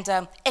and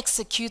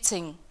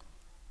executing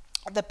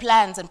the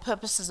plans and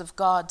purposes of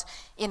God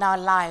in our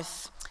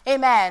life.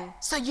 Amen.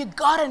 So you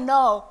got to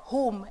know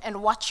whom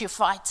and what you're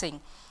fighting.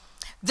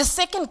 The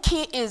second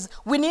key is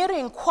we need to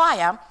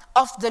inquire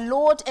of the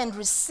Lord and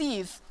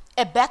receive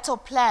a battle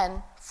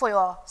plan for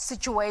your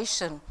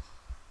situation.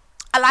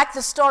 I like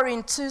the story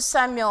in 2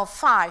 Samuel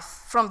 5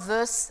 from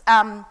verse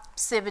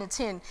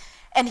 17.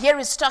 And here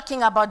it's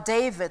talking about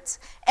David.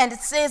 And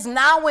it says,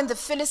 now when the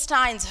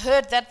Philistines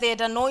heard that they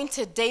had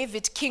anointed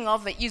David king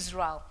over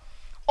Israel,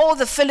 all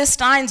the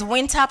Philistines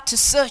went up to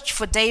search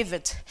for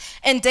David.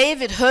 And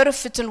David heard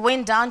of it and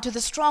went down to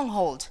the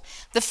stronghold.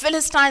 The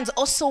Philistines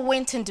also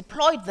went and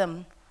deployed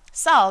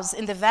themselves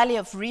in the valley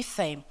of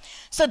Rephaim.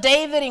 So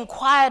David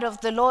inquired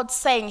of the Lord,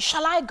 saying,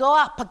 shall I go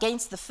up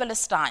against the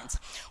Philistines?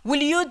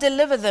 Will you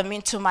deliver them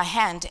into my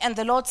hand? And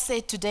the Lord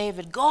said to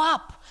David, go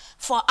up,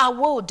 for I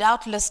will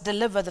doubtless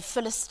deliver the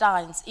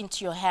Philistines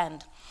into your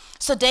hand.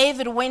 So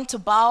David went to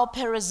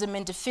Baal-perazim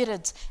and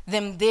defeated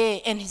them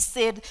there. And he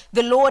said,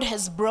 the Lord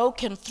has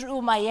broken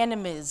through my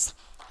enemies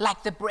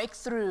like the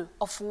breakthrough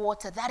of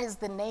water. That is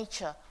the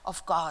nature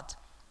of God.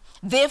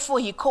 Therefore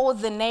he called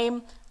the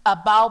name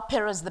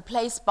Baal-perazim, the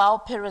place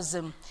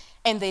Baal-perazim.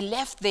 And they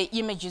left their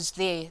images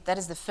there, that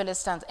is the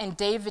Philistines. And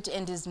David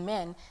and his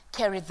men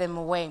carried them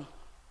away.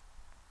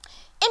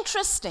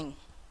 Interesting.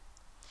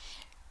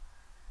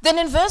 Then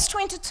in verse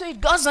 22 it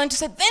goes on to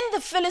say, then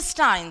the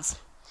Philistines,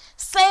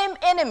 same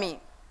enemy,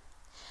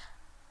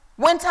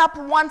 went up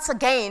once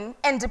again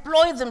and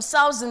deployed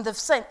themselves in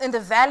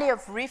the valley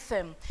of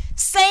Rephaim.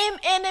 Same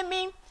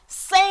enemy,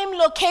 same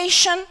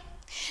location.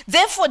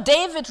 Therefore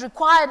David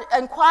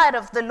inquired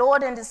of the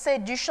Lord, and he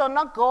said, you shall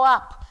not go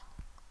up.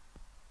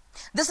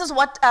 This is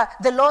what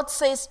the Lord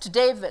says to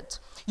David.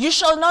 You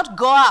shall not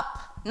go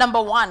up,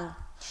 number one.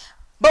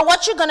 But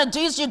what you're going to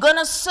do is you're going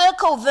to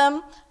circle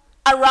them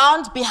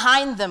around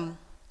behind them.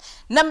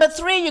 Number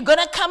 3, you're going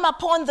to come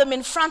upon them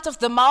in front of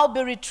the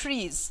mulberry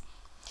trees.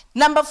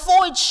 Number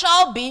 4, it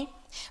shall be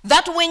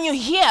that when you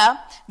hear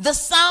the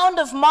sound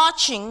of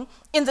marching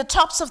in the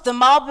tops of the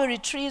mulberry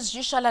trees,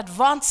 you shall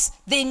advance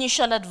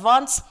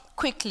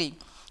quickly.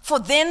 For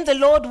then the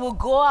Lord will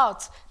go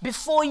out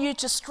before you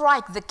to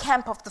strike the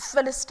camp of the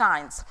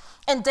Philistines.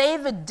 And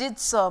David did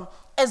so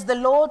as the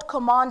Lord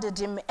commanded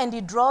him, and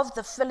he drove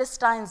the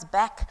Philistines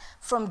back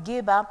from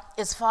Geba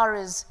as far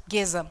as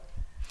Gezer.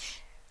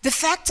 The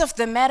fact of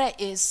the matter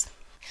is,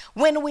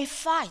 when we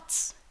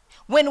fight,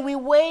 when we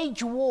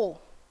wage war,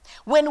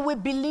 when we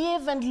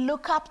believe and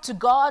look up to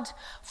God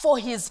for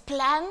his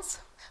plans,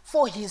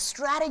 for his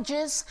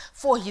strategies,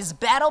 for his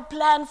battle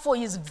plan, for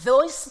his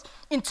voice,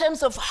 in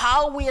terms of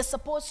how we are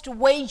supposed to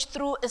wage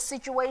through a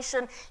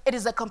situation, it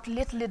is a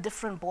completely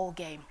different ball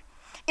game.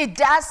 It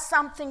does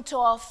something to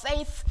our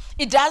faith.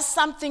 It does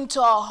something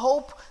to our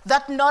hope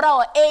that not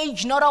our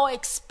age, not our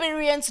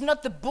experience,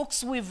 not the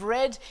books we've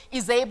read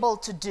is able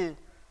to do.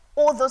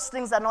 All those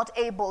things are not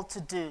able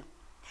to do.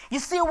 You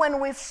see,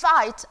 when we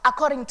fight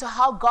according to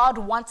how God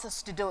wants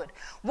us to do it,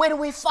 when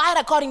we fight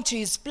according to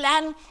his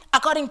plan,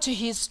 according to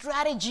his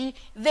strategy,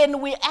 then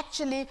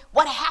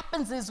what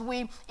happens is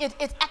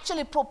it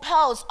actually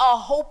propels our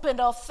hope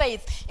and our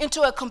faith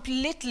into a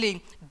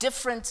completely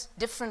different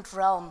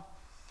realm.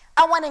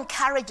 I want to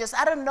encourage us.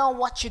 I don't know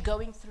what you're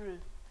going through.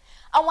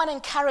 I want to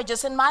encourage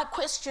us. And my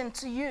question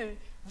to you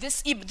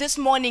this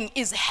morning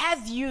is,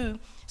 have you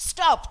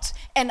stopped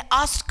and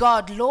asked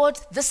God, Lord,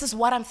 this is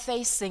what I'm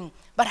facing,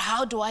 but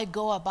how do I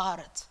go about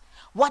it?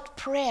 What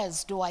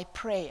prayers do I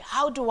pray?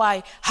 How do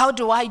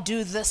I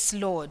do this,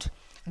 Lord?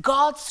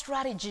 God's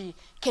strategy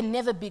can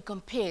never be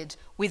compared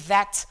with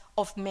that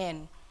of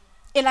men.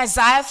 In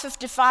Isaiah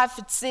 55,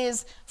 it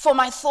says, for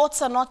my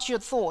thoughts are not your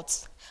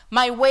thoughts.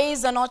 My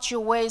ways are not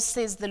your ways,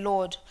 says the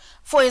Lord.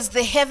 For as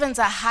the heavens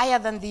are higher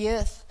than the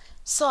earth,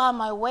 so are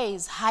my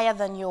ways higher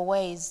than your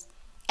ways,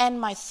 and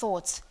my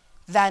thoughts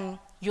than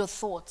your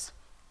thoughts.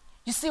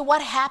 You see,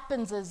 what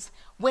happens is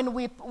when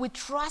we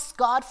trust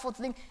God for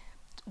things,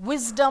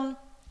 wisdom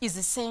is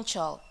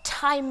essential.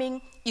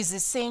 timing is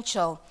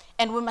essential,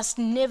 and we must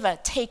never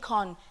take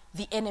on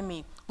the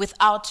enemy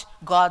without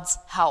God's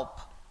help.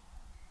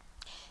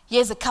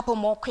 Here's a couple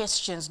more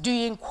questions. Do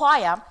you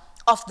inquire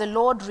of the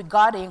Lord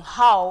regarding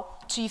how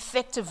to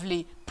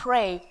effectively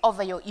pray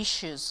over your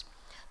issues?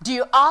 Do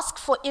you ask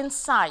for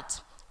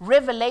insight,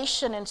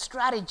 revelation, and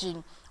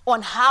strategy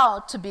on how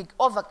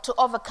to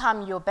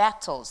overcome your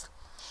battles?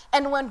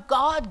 And when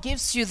God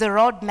gives you the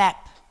roadmap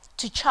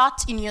to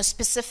chart in your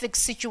specific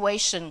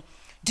situation,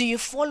 do you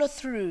follow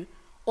through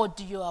or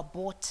do you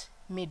abort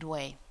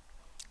midway?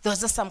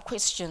 Those are some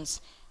questions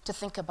to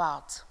think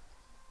about.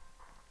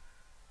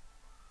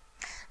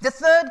 The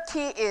third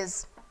key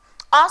is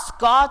ask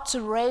God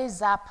to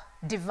raise up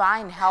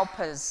divine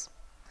helpers.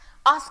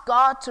 Ask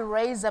God to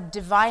raise up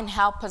divine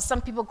helpers. Some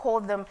people call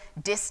them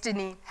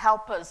destiny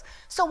helpers.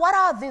 So what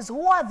are these?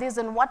 Who are these,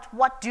 and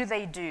what do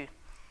they do?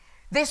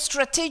 They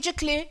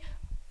strategically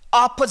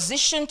are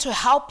positioned to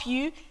help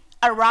you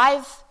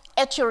arrive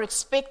at your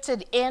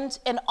expected end,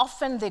 and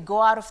often they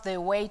go out of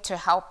their way to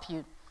help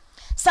you.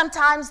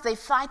 Sometimes they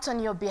fight on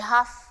your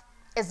behalf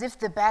as if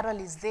the battle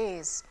is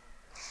theirs.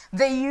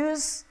 They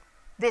use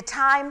their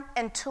time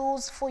and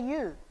tools for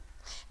you.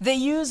 They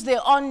use their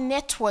own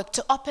network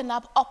to open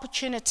up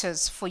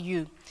opportunities for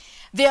you.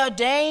 They are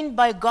ordained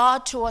by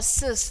God to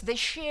assist. They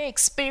share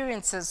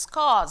experiences,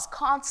 scars,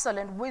 counsel,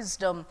 and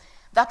wisdom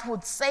that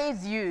would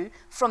save you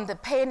from the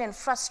pain and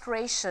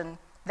frustration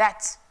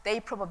that they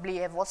probably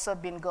have also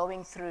been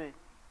going through.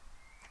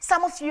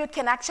 Some of you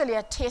can actually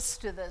attest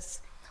to this,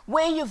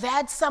 where you've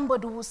had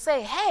somebody who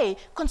say, hey,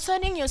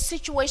 concerning your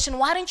situation,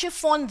 why don't you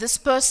phone this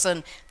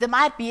person? They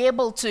might be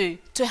able to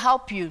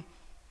help you.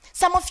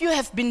 Some of you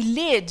have been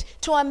led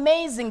to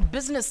amazing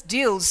business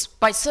deals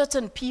by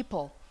certain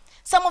people.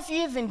 Some of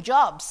you even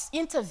jobs,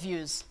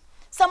 interviews.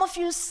 Some of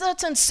you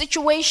certain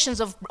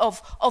situations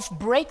of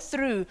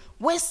breakthrough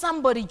where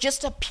somebody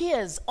just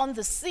appears on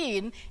the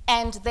scene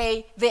and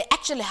they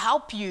actually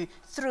help you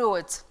through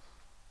it.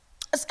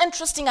 It's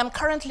interesting, I'm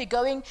currently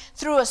going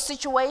through a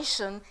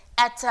situation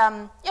at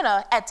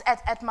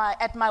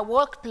my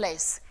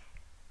workplace,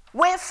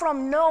 where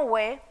from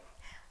nowhere,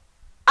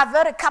 I've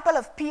heard a couple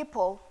of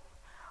people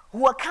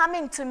who are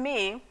coming to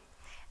me,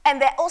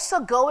 and they're also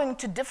going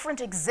to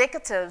different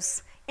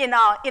executives in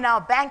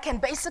our bank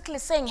and basically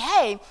saying,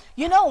 hey,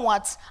 you know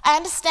what, I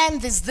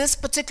understand there's this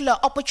particular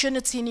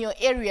opportunity in your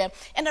area,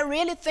 and I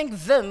really think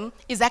Vim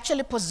is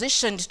actually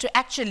positioned to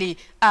actually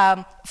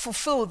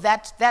fulfill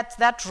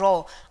that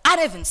role. I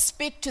didn't even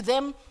speak to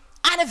them.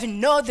 I didn't even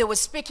know they were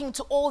speaking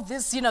to all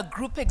these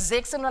group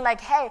execs, and they're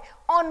like, hey,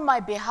 on my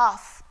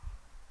behalf.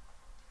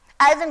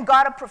 I even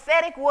got a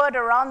prophetic word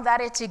around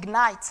that at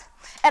Ignite.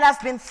 And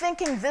I've been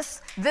thinking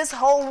this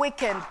whole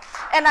weekend.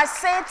 And I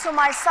said to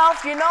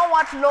myself, you know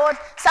what, Lord,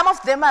 some of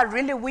them are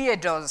really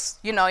weirdos,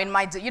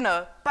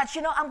 but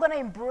I'm going to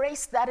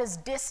embrace that as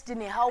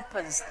destiny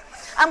helpers.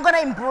 I'm going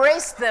to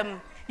embrace them,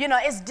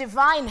 as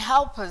divine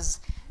helpers.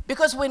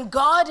 Because when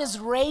God has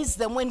raised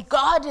them, when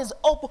God has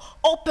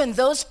opened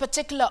those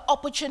particular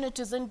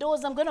opportunities and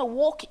doors, I'm going to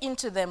walk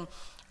into them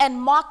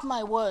and mark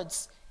my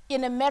words.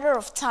 In a matter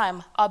of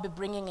time, I'll be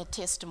bringing a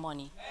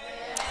testimony.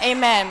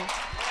 Amen.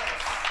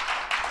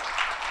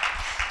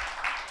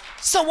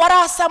 So what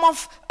are some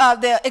of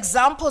the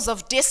examples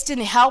of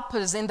destiny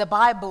helpers in the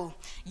Bible?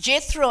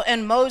 Jethro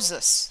and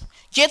Moses.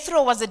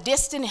 Jethro was a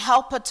destiny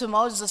helper to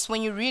Moses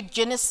when you read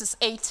Genesis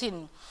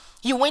 18.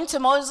 He went to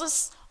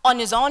Moses on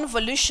his own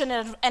volition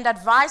and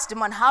advised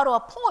him on how to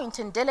appoint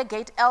and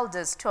delegate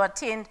elders to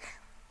attend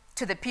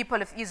to the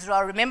people of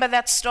Israel. Remember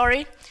that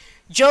story?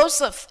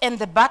 Joseph and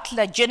the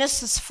butler,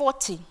 Genesis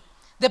 40.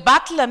 The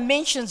butler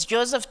mentions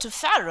Joseph to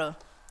Pharaoh,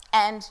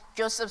 and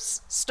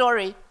Joseph's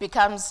story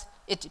becomes,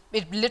 it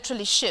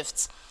literally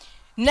shifts.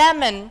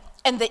 Naaman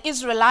and the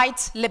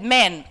Israelite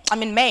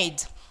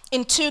maid.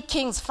 In 2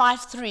 Kings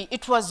 5:3,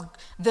 it was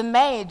the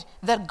maid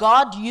that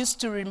God used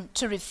to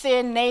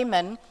refer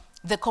Naaman,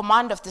 the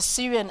command of the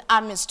Syrian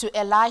armies, to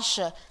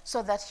Elisha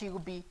so that he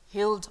would be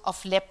healed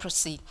of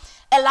leprosy.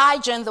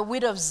 Elijah and the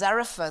widow of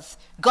Zarephath.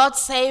 God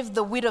saved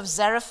the widow of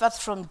Zarephath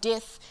from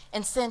death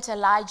and sent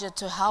Elijah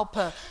to help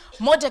her.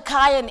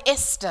 Mordecai and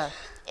Esther.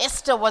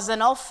 Esther was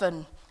an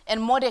orphan,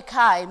 and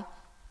Mordecai,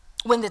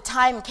 when the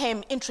time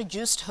came,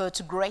 introduced her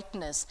to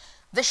greatness.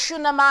 The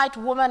Shunammite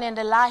woman and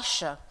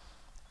Elisha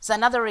is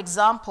another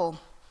example.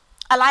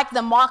 I like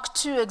the Mark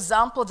 2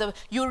 example.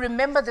 You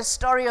remember the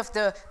story of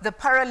the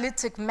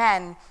paralytic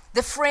man.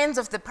 The friends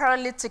of the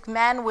paralytic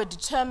man were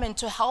determined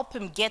to help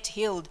him get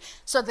healed.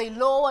 So they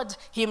lowered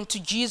him to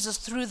Jesus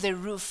through the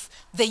roof.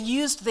 They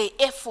used their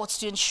efforts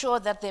to ensure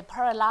that their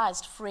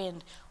paralyzed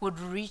friend would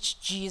reach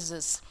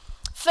Jesus.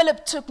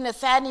 Philip took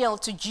Nathanael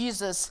to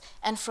Jesus,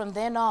 and from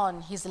then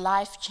on, his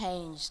life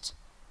changed.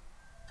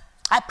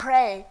 I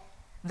pray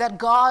that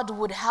God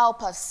would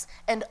help us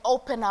and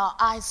open our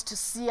eyes to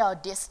see our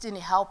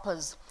destiny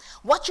helpers.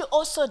 What you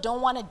also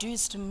don't want to do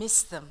is to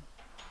miss them.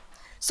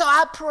 So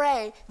I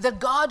pray that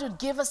God would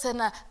give us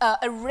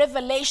a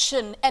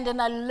revelation and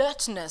an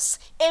alertness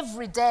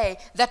every day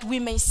that we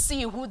may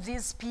see who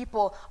these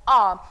people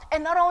are.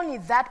 And not only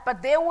that,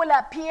 but they will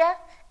appear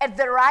at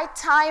the right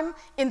time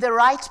in the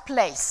right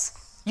place.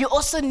 You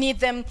also need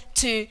them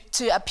to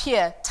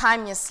appear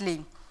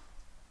timelessly.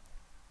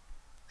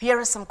 Here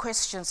are some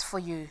questions for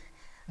you.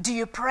 Do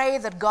you pray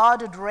that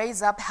God would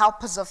raise up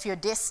helpers of your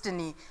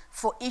destiny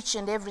for each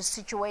and every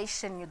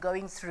situation you're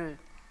going through?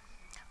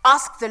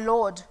 Ask the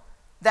Lord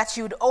that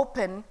you would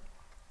open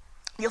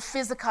your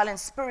physical and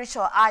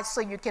spiritual eyes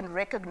so you can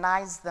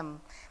recognize them.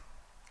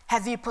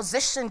 Have you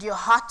positioned your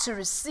heart to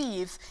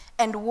receive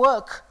and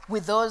work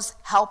with those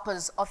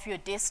helpers of your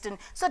destiny?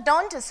 So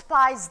don't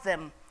despise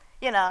them.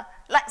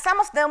 Like some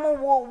of them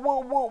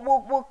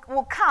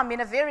will come in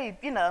a very,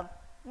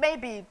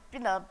 maybe,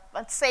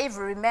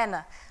 unsavory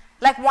manner.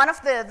 Like one of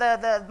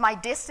my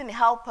destiny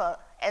helper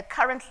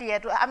currently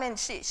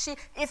she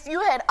if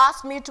you had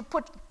asked me to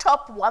put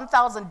top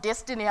 1,000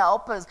 destiny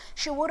helpers,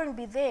 she wouldn't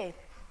be there.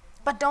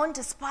 But don't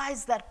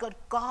despise that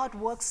God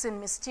works in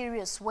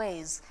mysterious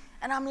ways.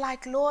 And I'm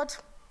like, Lord,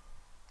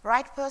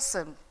 right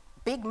person,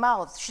 big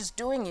mouth, she's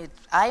doing it.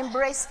 I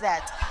embrace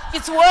that.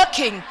 It's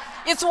working.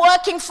 It's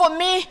working for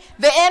me.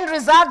 The end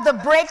result, the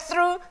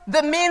breakthrough,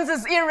 the means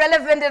is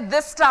irrelevant at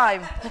this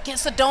time. Okay,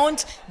 so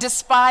don't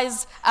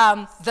despise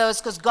those,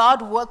 because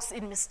God works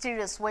in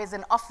mysterious ways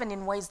and often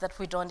in ways that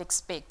we don't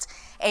expect.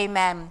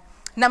 Amen.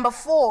 Number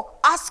 4,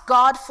 ask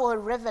God for a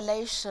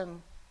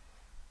revelation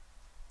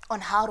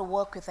on how to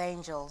work with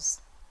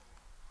angels.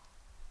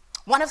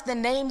 One of the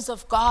names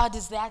of God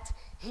is that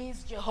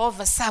He's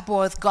Jehovah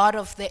Sabaoth, God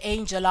of the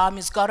angel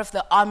armies, God of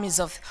the armies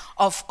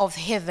of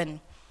heaven.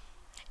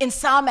 In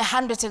Psalm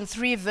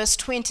 103, verse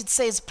 20, it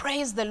says,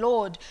 praise the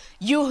Lord,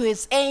 you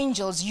His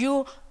angels,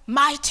 you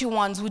mighty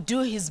ones who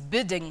do His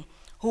bidding,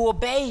 who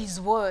obey His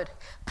word.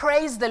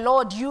 Praise the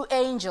Lord, you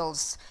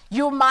angels,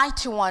 you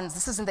mighty ones,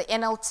 this is in the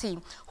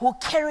NLT, who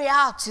carry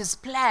out His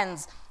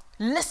plans,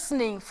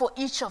 listening for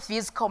each of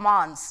His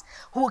commands,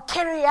 who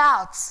carry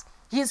out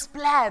His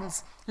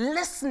plans,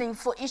 listening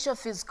for each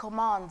of His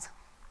commands.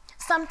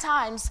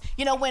 Sometimes,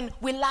 when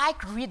we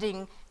like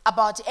reading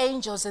about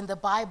angels in the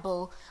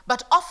Bible,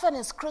 but often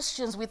as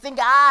Christians we think,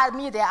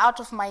 they're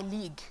out of my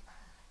league.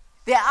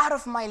 They're out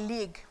of my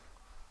league.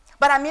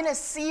 But I'm in a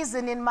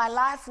season in my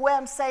life where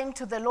I'm saying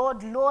to the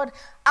Lord, Lord,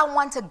 I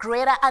want a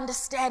greater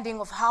understanding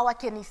of how I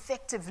can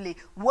effectively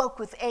work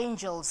with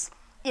angels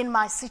in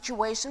my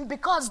situation,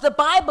 because the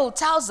Bible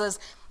tells us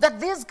that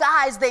these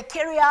guys, they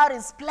carry out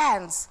His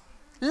plans,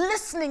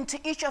 listening to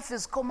each of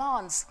His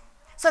commands.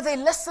 So they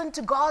listen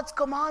to God's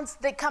commands,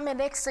 they come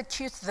and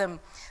execute them.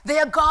 They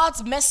are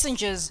God's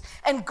messengers,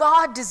 and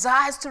God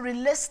desires to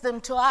release them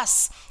to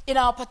us in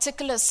our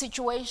particular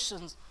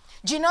situations.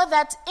 Do you know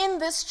that in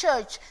this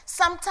church,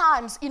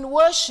 sometimes in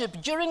worship,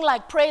 during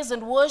like praise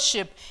and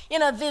worship,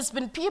 there's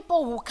been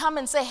people who come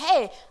and say,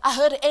 hey, I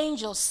heard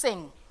angels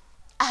sing.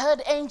 I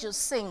heard angels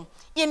sing.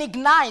 In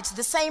Ignite,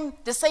 the same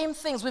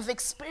things, we've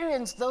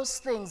experienced those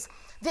things.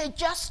 They're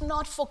just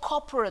not for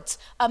corporate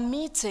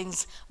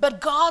meetings, but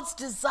God's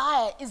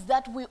desire is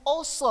that we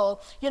also,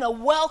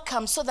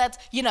 welcome so that,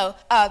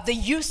 the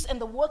use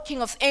and the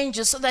working of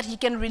angels so that He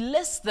can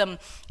release them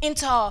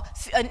into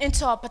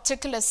our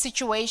particular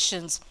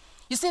situations.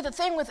 You see, the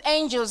thing with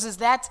angels is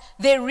that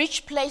they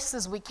reach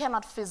places we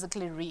cannot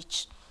physically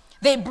reach.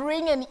 They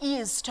bring an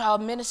ease to our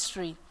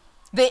ministry.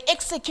 They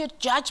execute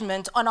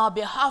judgment on our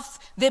behalf.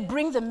 They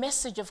bring the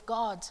message of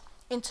God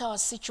into our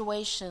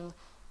situation.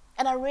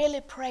 And I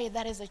really pray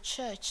that as a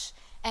church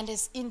and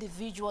as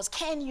individuals,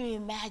 can you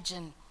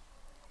imagine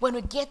when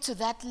we get to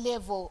that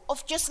level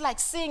of just like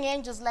seeing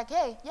angels like,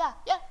 hey,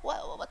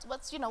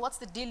 what's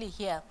the deal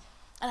here?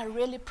 And I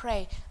really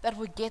pray that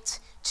we get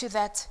to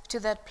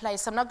that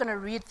place. I'm not going to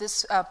read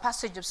this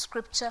passage of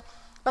scripture,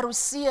 but we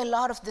see a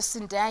lot of this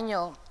in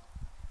Daniel,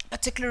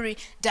 particularly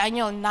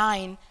Daniel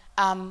 9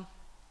 and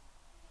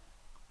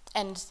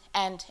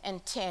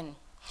 10.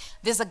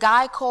 There's a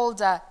guy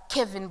called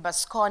Kevin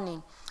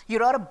Basconi. He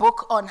wrote a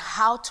book on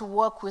how to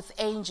work with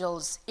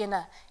angels in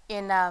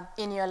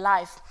your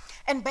life.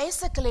 And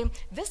basically,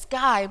 this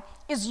guy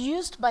is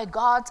used by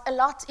God a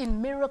lot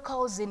in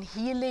miracles, in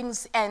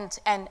healings, and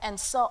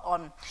so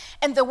on.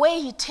 And the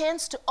way he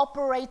tends to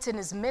operate in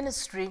his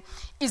ministry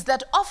is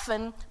that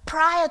often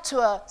prior to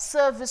a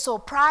service or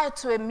prior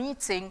to a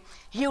meeting,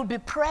 he'll be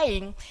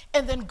praying,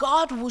 and then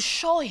God will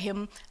show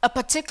him a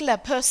particular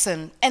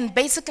person and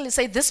basically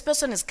say, this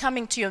person is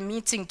coming to your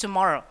meeting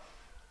tomorrow.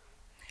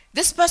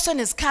 This person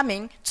is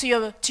coming to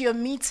your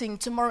meeting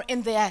tomorrow,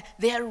 and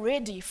they are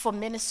ready for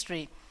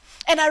ministry.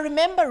 And I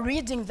remember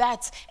reading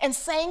that and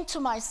saying to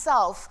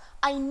myself,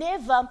 I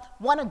never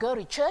want to go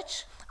to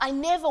church. I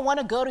never want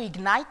to go to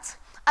Ignite.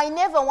 I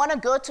never want to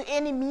go to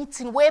any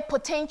meeting where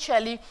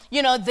potentially,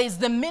 there's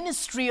the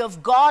ministry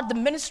of God, the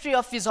ministry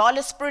of His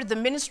Holy Spirit, the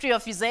ministry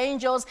of His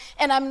angels,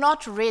 and I'm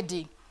not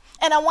ready.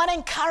 And I want to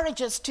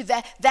encourage us to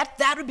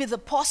that would be the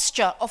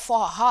posture of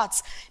our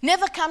hearts.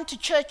 Never come to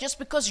church just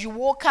because you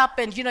woke up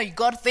and, you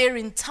got there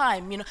in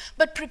time,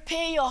 But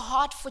prepare your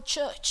heart for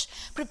church.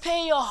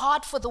 Prepare your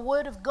heart for the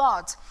Word of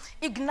God.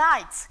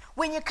 Ignite.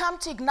 When you come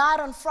to Ignite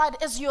on Friday,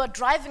 as you are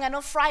driving, I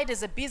know Friday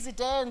is a busy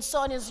day and so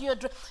on,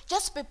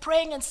 just be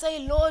praying and say,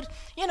 Lord,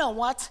 you know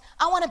what?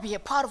 I want to be a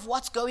part of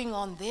what's going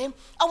on there.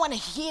 I want to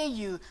hear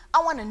you.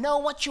 I want to know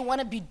what you want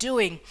to be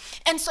doing.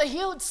 And so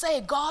he would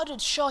say, God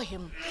would show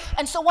him.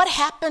 And so what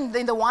happened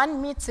in the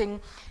one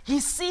meeting, he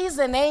sees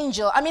an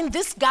angel. I mean,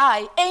 this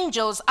guy,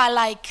 angels are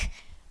like,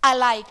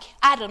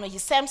 I don't know,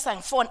 his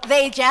Samsung phone.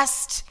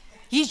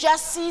 He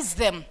just sees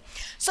them.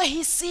 So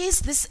he sees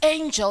this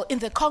angel in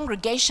the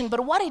congregation,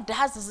 but what it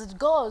does is it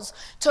goes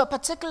to a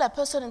particular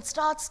person and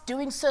starts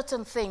doing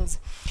certain things.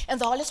 And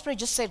the Holy Spirit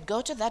just said,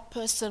 go to that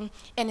person,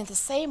 and in the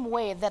same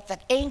way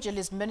that angel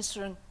is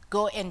ministering,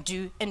 go and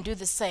do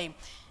the same.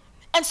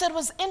 And so it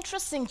was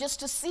interesting just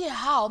to see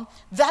how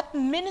that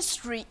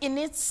ministry in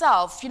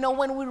itself,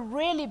 when we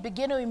really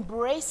begin to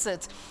embrace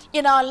it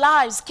in our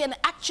lives, can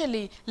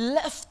actually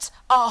lift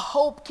our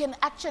hope, can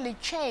actually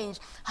change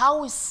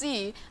how we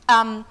see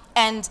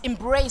and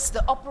embrace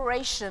the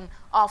operation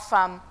of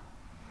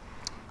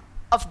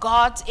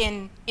God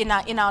in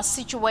our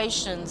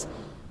situations.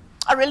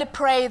 I really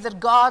pray that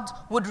God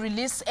would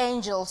release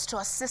angels to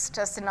assist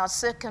us in our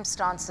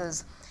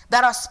circumstances,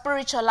 that our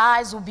spiritual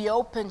eyes will be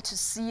open to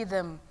see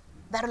them.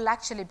 That will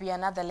actually be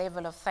another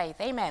level of faith.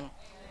 Amen. Amen.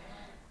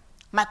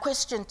 My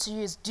question to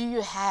you is, do you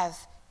have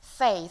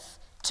faith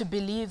to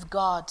believe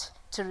God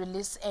to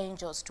release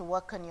angels to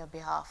work on your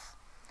behalf?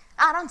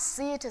 I don't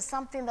see it as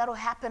something that will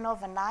happen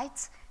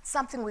overnight,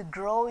 something we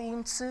grow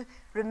into.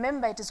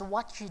 Remember, it is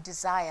what you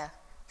desire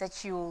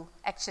that you will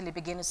actually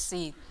begin to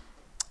see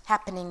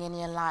happening in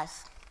your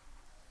life.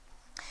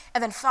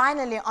 And then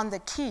finally, on the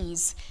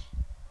keys,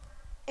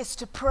 is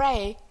to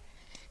pray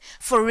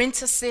for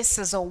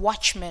intercessors or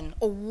watchmen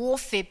or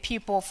warfare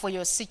people for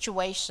your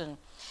situation.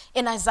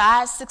 In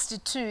Isaiah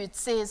 62, it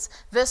says,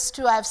 verse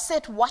 2, I have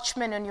set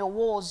watchmen on your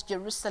walls,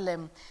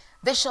 Jerusalem.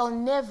 They shall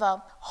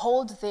never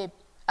hold their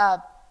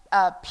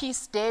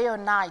peace day or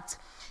night.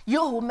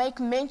 You who make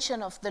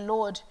mention of the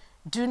Lord,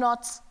 do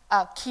not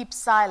keep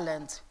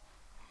silent.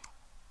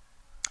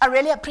 I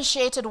really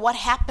appreciated what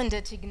happened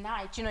at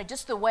Ignite,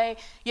 just the way,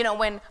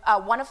 when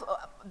one of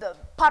the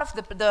part of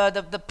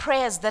the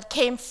prayers that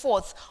came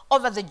forth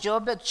over the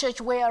Joburg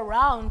church were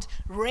around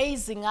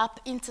raising up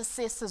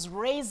intercessors,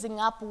 raising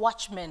up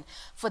watchmen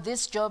for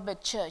this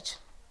Joburg church.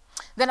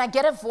 Then I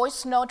get a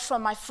voice note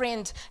from my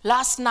friend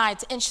last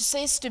night, and she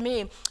says to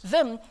me,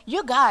 Vim,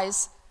 you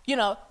guys,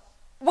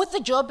 with the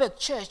Joburg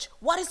church,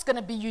 what is going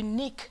to be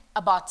unique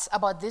about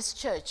this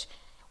church?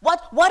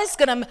 What is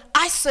going to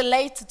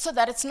isolate it so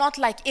that it's not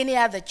like any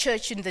other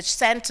church in the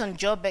Sandton,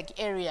 Joburg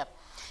area?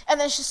 And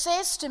then she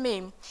says to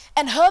me,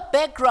 and her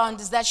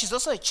background is that she's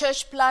also a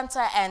church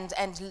planter, and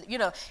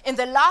in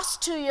the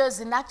last 2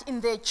 years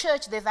in their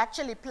church, they've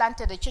actually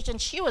planted a church,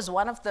 and she was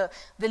one of the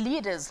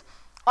leaders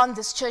on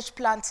this church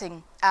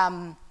planting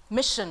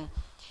mission.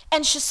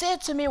 And she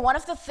said to me, one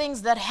of the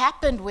things that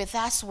happened with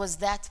us was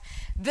that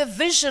the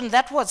vision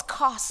that was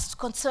cast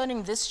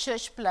concerning this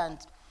church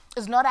plant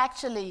is not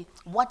actually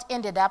what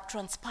ended up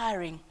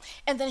transpiring.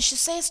 And then she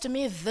says to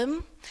me,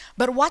 Vim,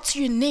 but what's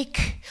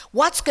unique,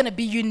 what's going to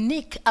be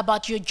unique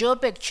about your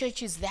Joburg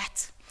church is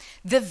that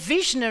the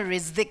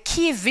visionaries, the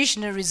key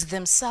visionaries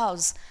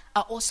themselves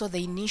are also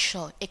the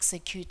initial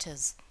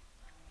executors.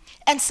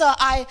 And so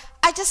I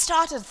just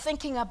started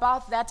thinking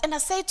about that, and I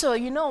said to her,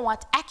 you know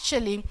what,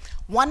 actually,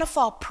 one of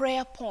our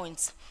prayer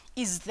points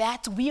is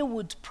that we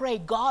would pray,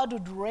 God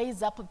would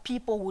raise up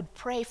people who would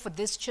pray for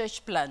this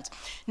church plant.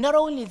 Not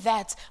only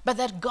that, but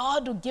that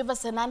God would give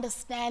us an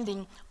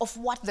understanding of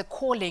what the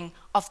calling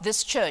of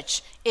this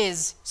church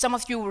is. Some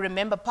of you will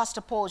remember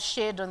Pastor Paul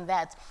shared on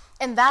that.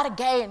 And that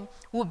again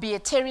will be a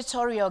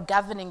territorial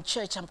governing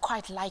church. I'm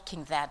quite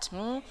liking that.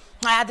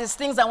 There's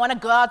things I want to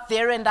go out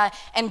there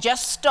and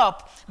just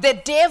stop. The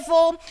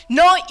devil,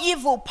 no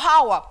evil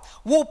power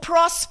will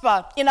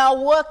prosper in our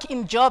work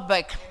in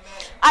Joburg.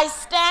 I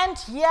stand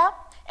here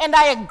and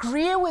I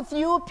agree with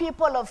you,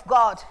 people of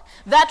God,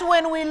 that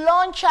when we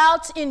launch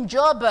out in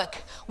Joburg,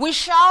 we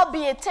shall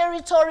be a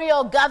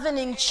territorial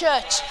governing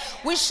church.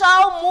 We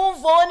shall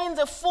move on in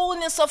the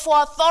fullness of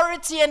our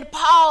authority and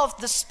power of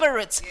the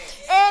Spirit.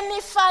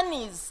 Any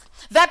funnies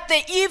that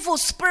the evil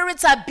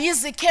spirits are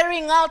busy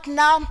carrying out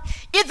now,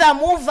 either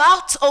move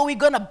out or we're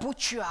going to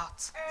boot you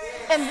out.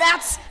 And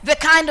that's the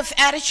kind of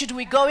attitude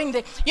we're going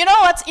there. You know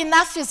what?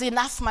 Enough is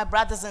enough, my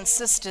brothers and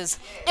sisters.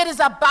 It is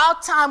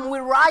about time we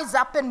rise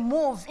up and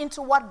move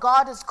into what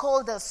God has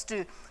called us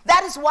to.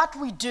 That is what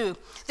we do.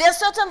 There are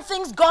certain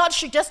things God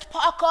should just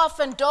park off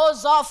and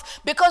doze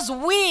off because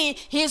we,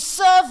 his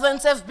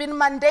servants, have been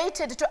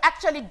mandated to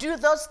actually do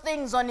those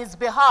things on his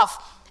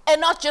behalf and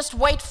not just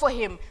wait for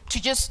him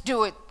to just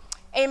do it.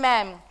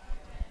 Amen.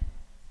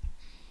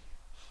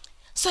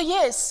 So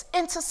yes,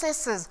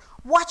 intercessors,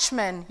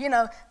 watchmen,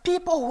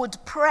 people who would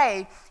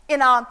pray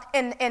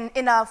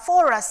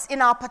for us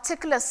in our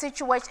particular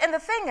situation. And the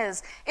thing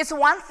is, it's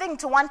one thing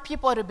to want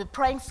people to be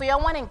praying for you. I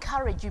want to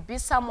encourage you, be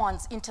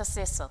someone's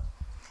intercessor.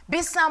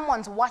 Be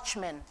someone's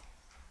watchman.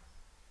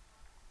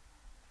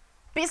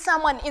 Be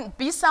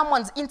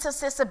someone's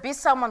intercessor, be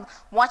someone's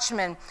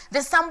watchman.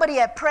 There's somebody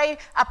I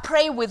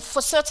pray with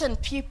for certain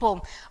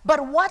people.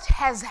 But what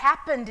has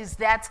happened is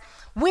that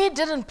we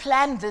didn't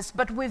plan this,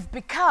 but we've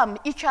become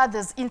each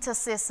other's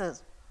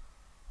intercessors.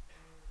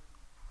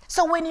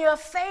 So when you're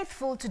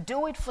faithful to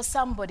do it for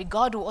somebody,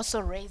 God will also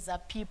raise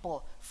up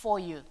people for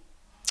you.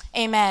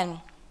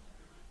 Amen.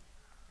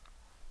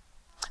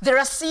 There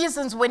are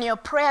seasons when your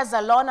prayers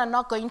alone are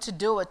not going to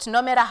do it,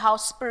 no matter how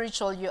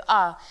spiritual you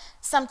are.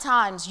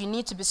 Sometimes you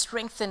need to be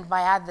strengthened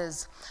by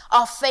others.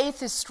 Our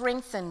faith is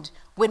strengthened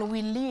when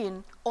we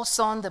lean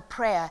also on the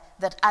prayer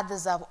that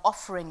others are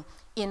offering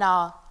in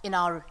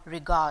our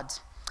regard.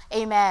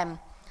 Amen.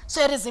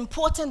 So it is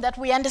important that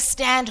we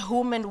understand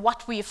whom and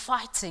what we are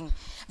fighting,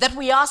 that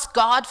we ask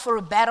God for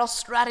a battle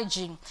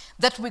strategy,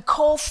 that we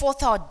call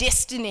forth our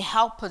destiny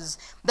helpers,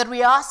 that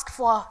we ask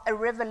for a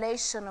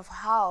revelation of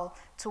how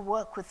to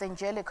work with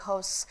angelic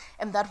hosts,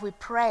 and that we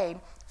pray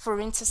for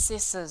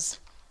intercessors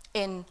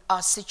in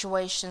our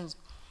situations.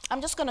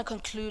 I'm just going to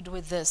conclude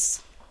with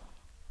this.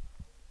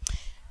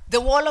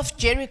 The wall of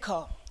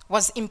Jericho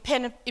was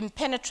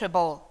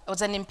impenetrable. It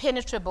was an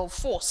impenetrable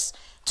force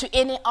to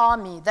any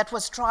army that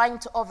was trying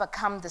to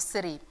overcome the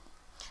city.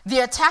 The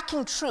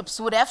attacking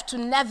troops would have to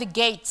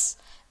navigate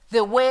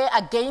the way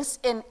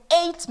against an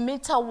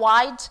 8-meter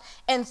wide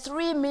and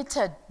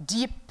 3-meter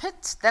deep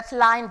pit that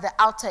lined the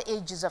outer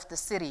edges of the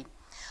city.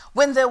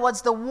 When there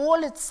was the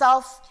wall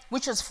itself,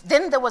 which was 5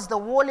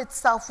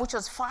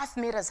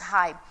 meters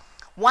high,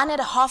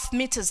 1.5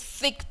 meters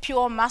thick,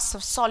 pure mass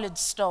of solid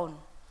stone.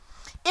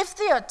 If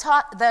the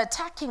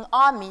attacking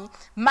army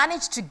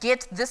managed to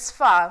get this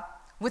far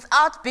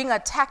without being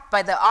attacked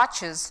by the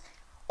archers,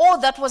 all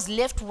that was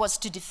left was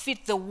to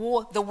defeat the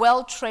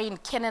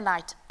well-trained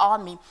Canaanite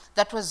army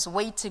that was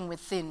waiting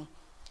within.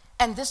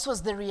 And this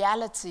was the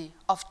reality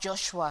of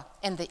Joshua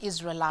and the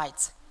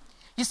Israelites.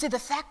 You see, the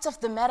fact of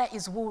the matter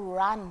is we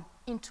run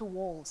into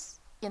walls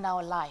in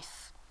our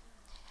life.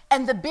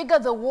 And the bigger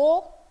the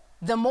wall,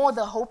 the more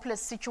the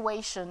hopeless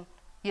situation,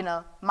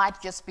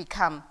 might just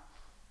become.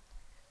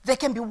 There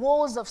can be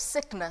walls of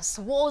sickness,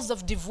 walls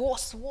of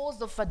divorce,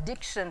 walls of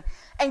addiction.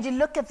 And you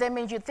look at them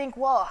and you think,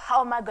 well,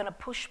 how am I going to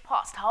push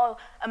past? How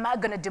am I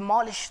going to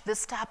demolish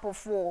this type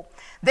of wall?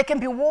 There can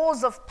be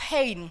walls of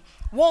pain,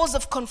 walls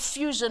of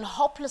confusion,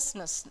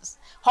 hopelessness,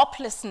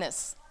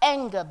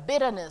 anger,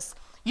 bitterness.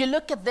 You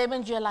look at them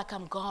and you're like,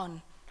 I'm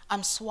gone.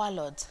 I'm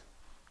swallowed.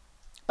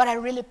 But I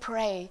really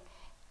pray,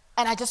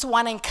 and I just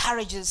want to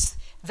encourage us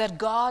that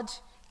God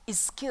is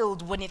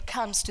skilled when it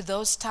comes to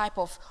those type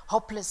of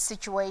hopeless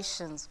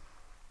situations.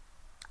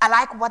 I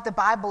like what the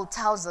Bible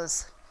tells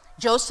us.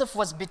 Joseph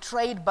was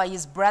betrayed by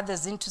his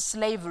brothers into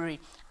slavery,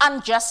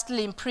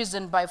 unjustly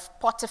imprisoned by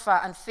Potiphar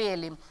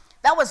unfairly.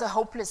 That was a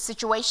hopeless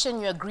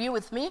situation, you agree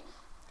with me?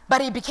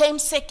 But he became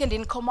second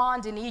in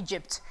command in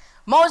Egypt.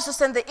 Moses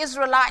and the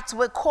Israelites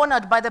were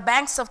cornered by the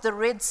banks of the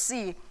Red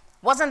Sea.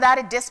 Wasn't that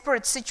a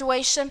desperate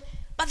situation?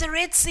 But the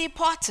Red Sea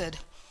parted.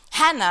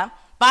 Hannah,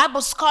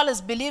 Bible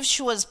scholars believe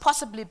she was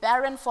possibly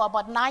barren for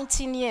about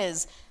 19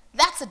 years.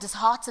 That's a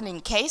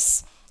disheartening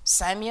case.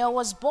 Samuel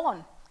was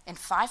born, and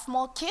 5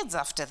 more kids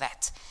after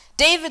that.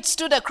 David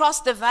stood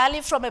across the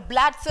valley from a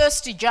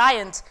bloodthirsty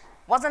giant.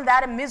 Wasn't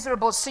that a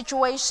miserable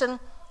situation?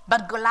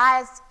 But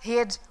Goliath's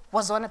head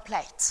was on a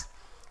plate.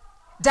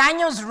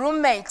 Daniel's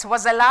roommate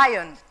was a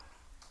lion.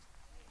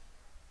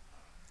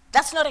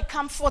 That's not a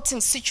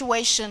comforting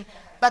situation,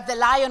 but the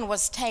lion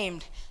was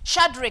tamed.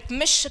 Shadrach,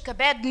 Meshach,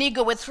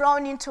 Abednego were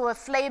thrown into a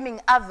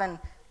flaming oven.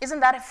 Isn't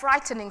that a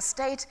frightening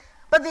state?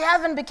 But the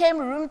oven became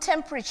room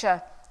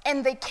temperature,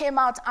 and they came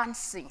out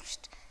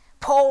unsinged.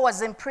 Paul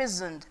was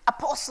imprisoned.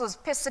 Apostles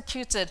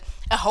persecuted.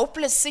 A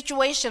hopeless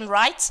situation,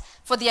 right?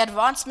 For the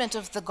advancement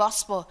of the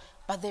gospel.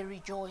 But they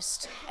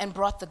rejoiced and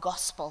brought the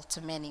gospel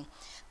to many.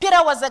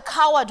 Peter was a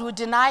coward who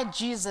denied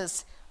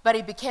Jesus, but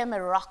he became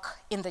a rock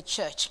in the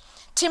church.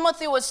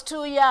 Timothy was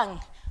too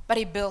young, but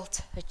he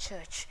built a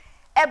church.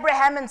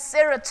 Abraham and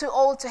Sarah too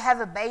old to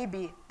have a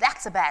baby.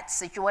 That's a bad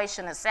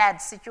situation, a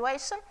sad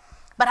situation.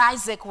 But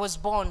Isaac was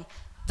born.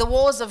 The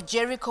walls of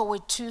Jericho were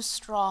too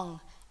strong,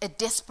 a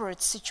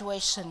desperate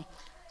situation,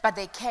 but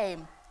they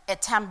came a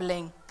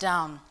tumbling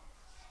down.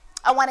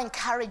 I want to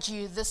encourage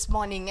you this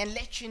morning and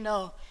let you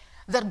know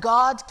that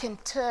God can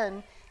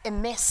turn a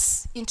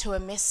mess into a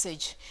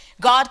message.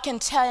 God can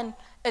turn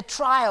a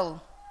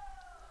trial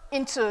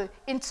into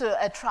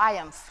a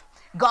triumph.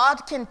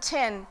 God can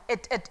turn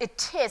a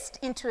test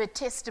into a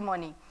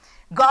testimony.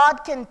 God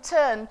can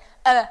turn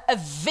a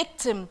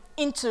victim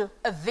into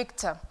a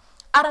victor.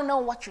 I don't know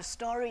what your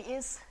story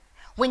is.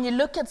 When you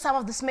look at some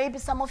of this, maybe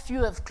some of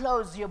you have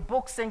closed your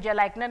books and you're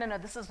like, no,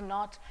 this is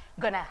not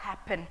going to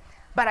happen.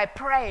 But I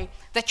pray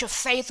that your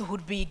faith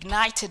would be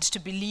ignited to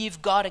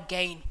believe God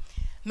again.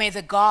 May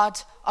the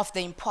God of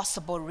the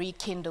impossible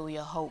rekindle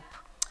your hope.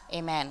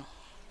 Amen.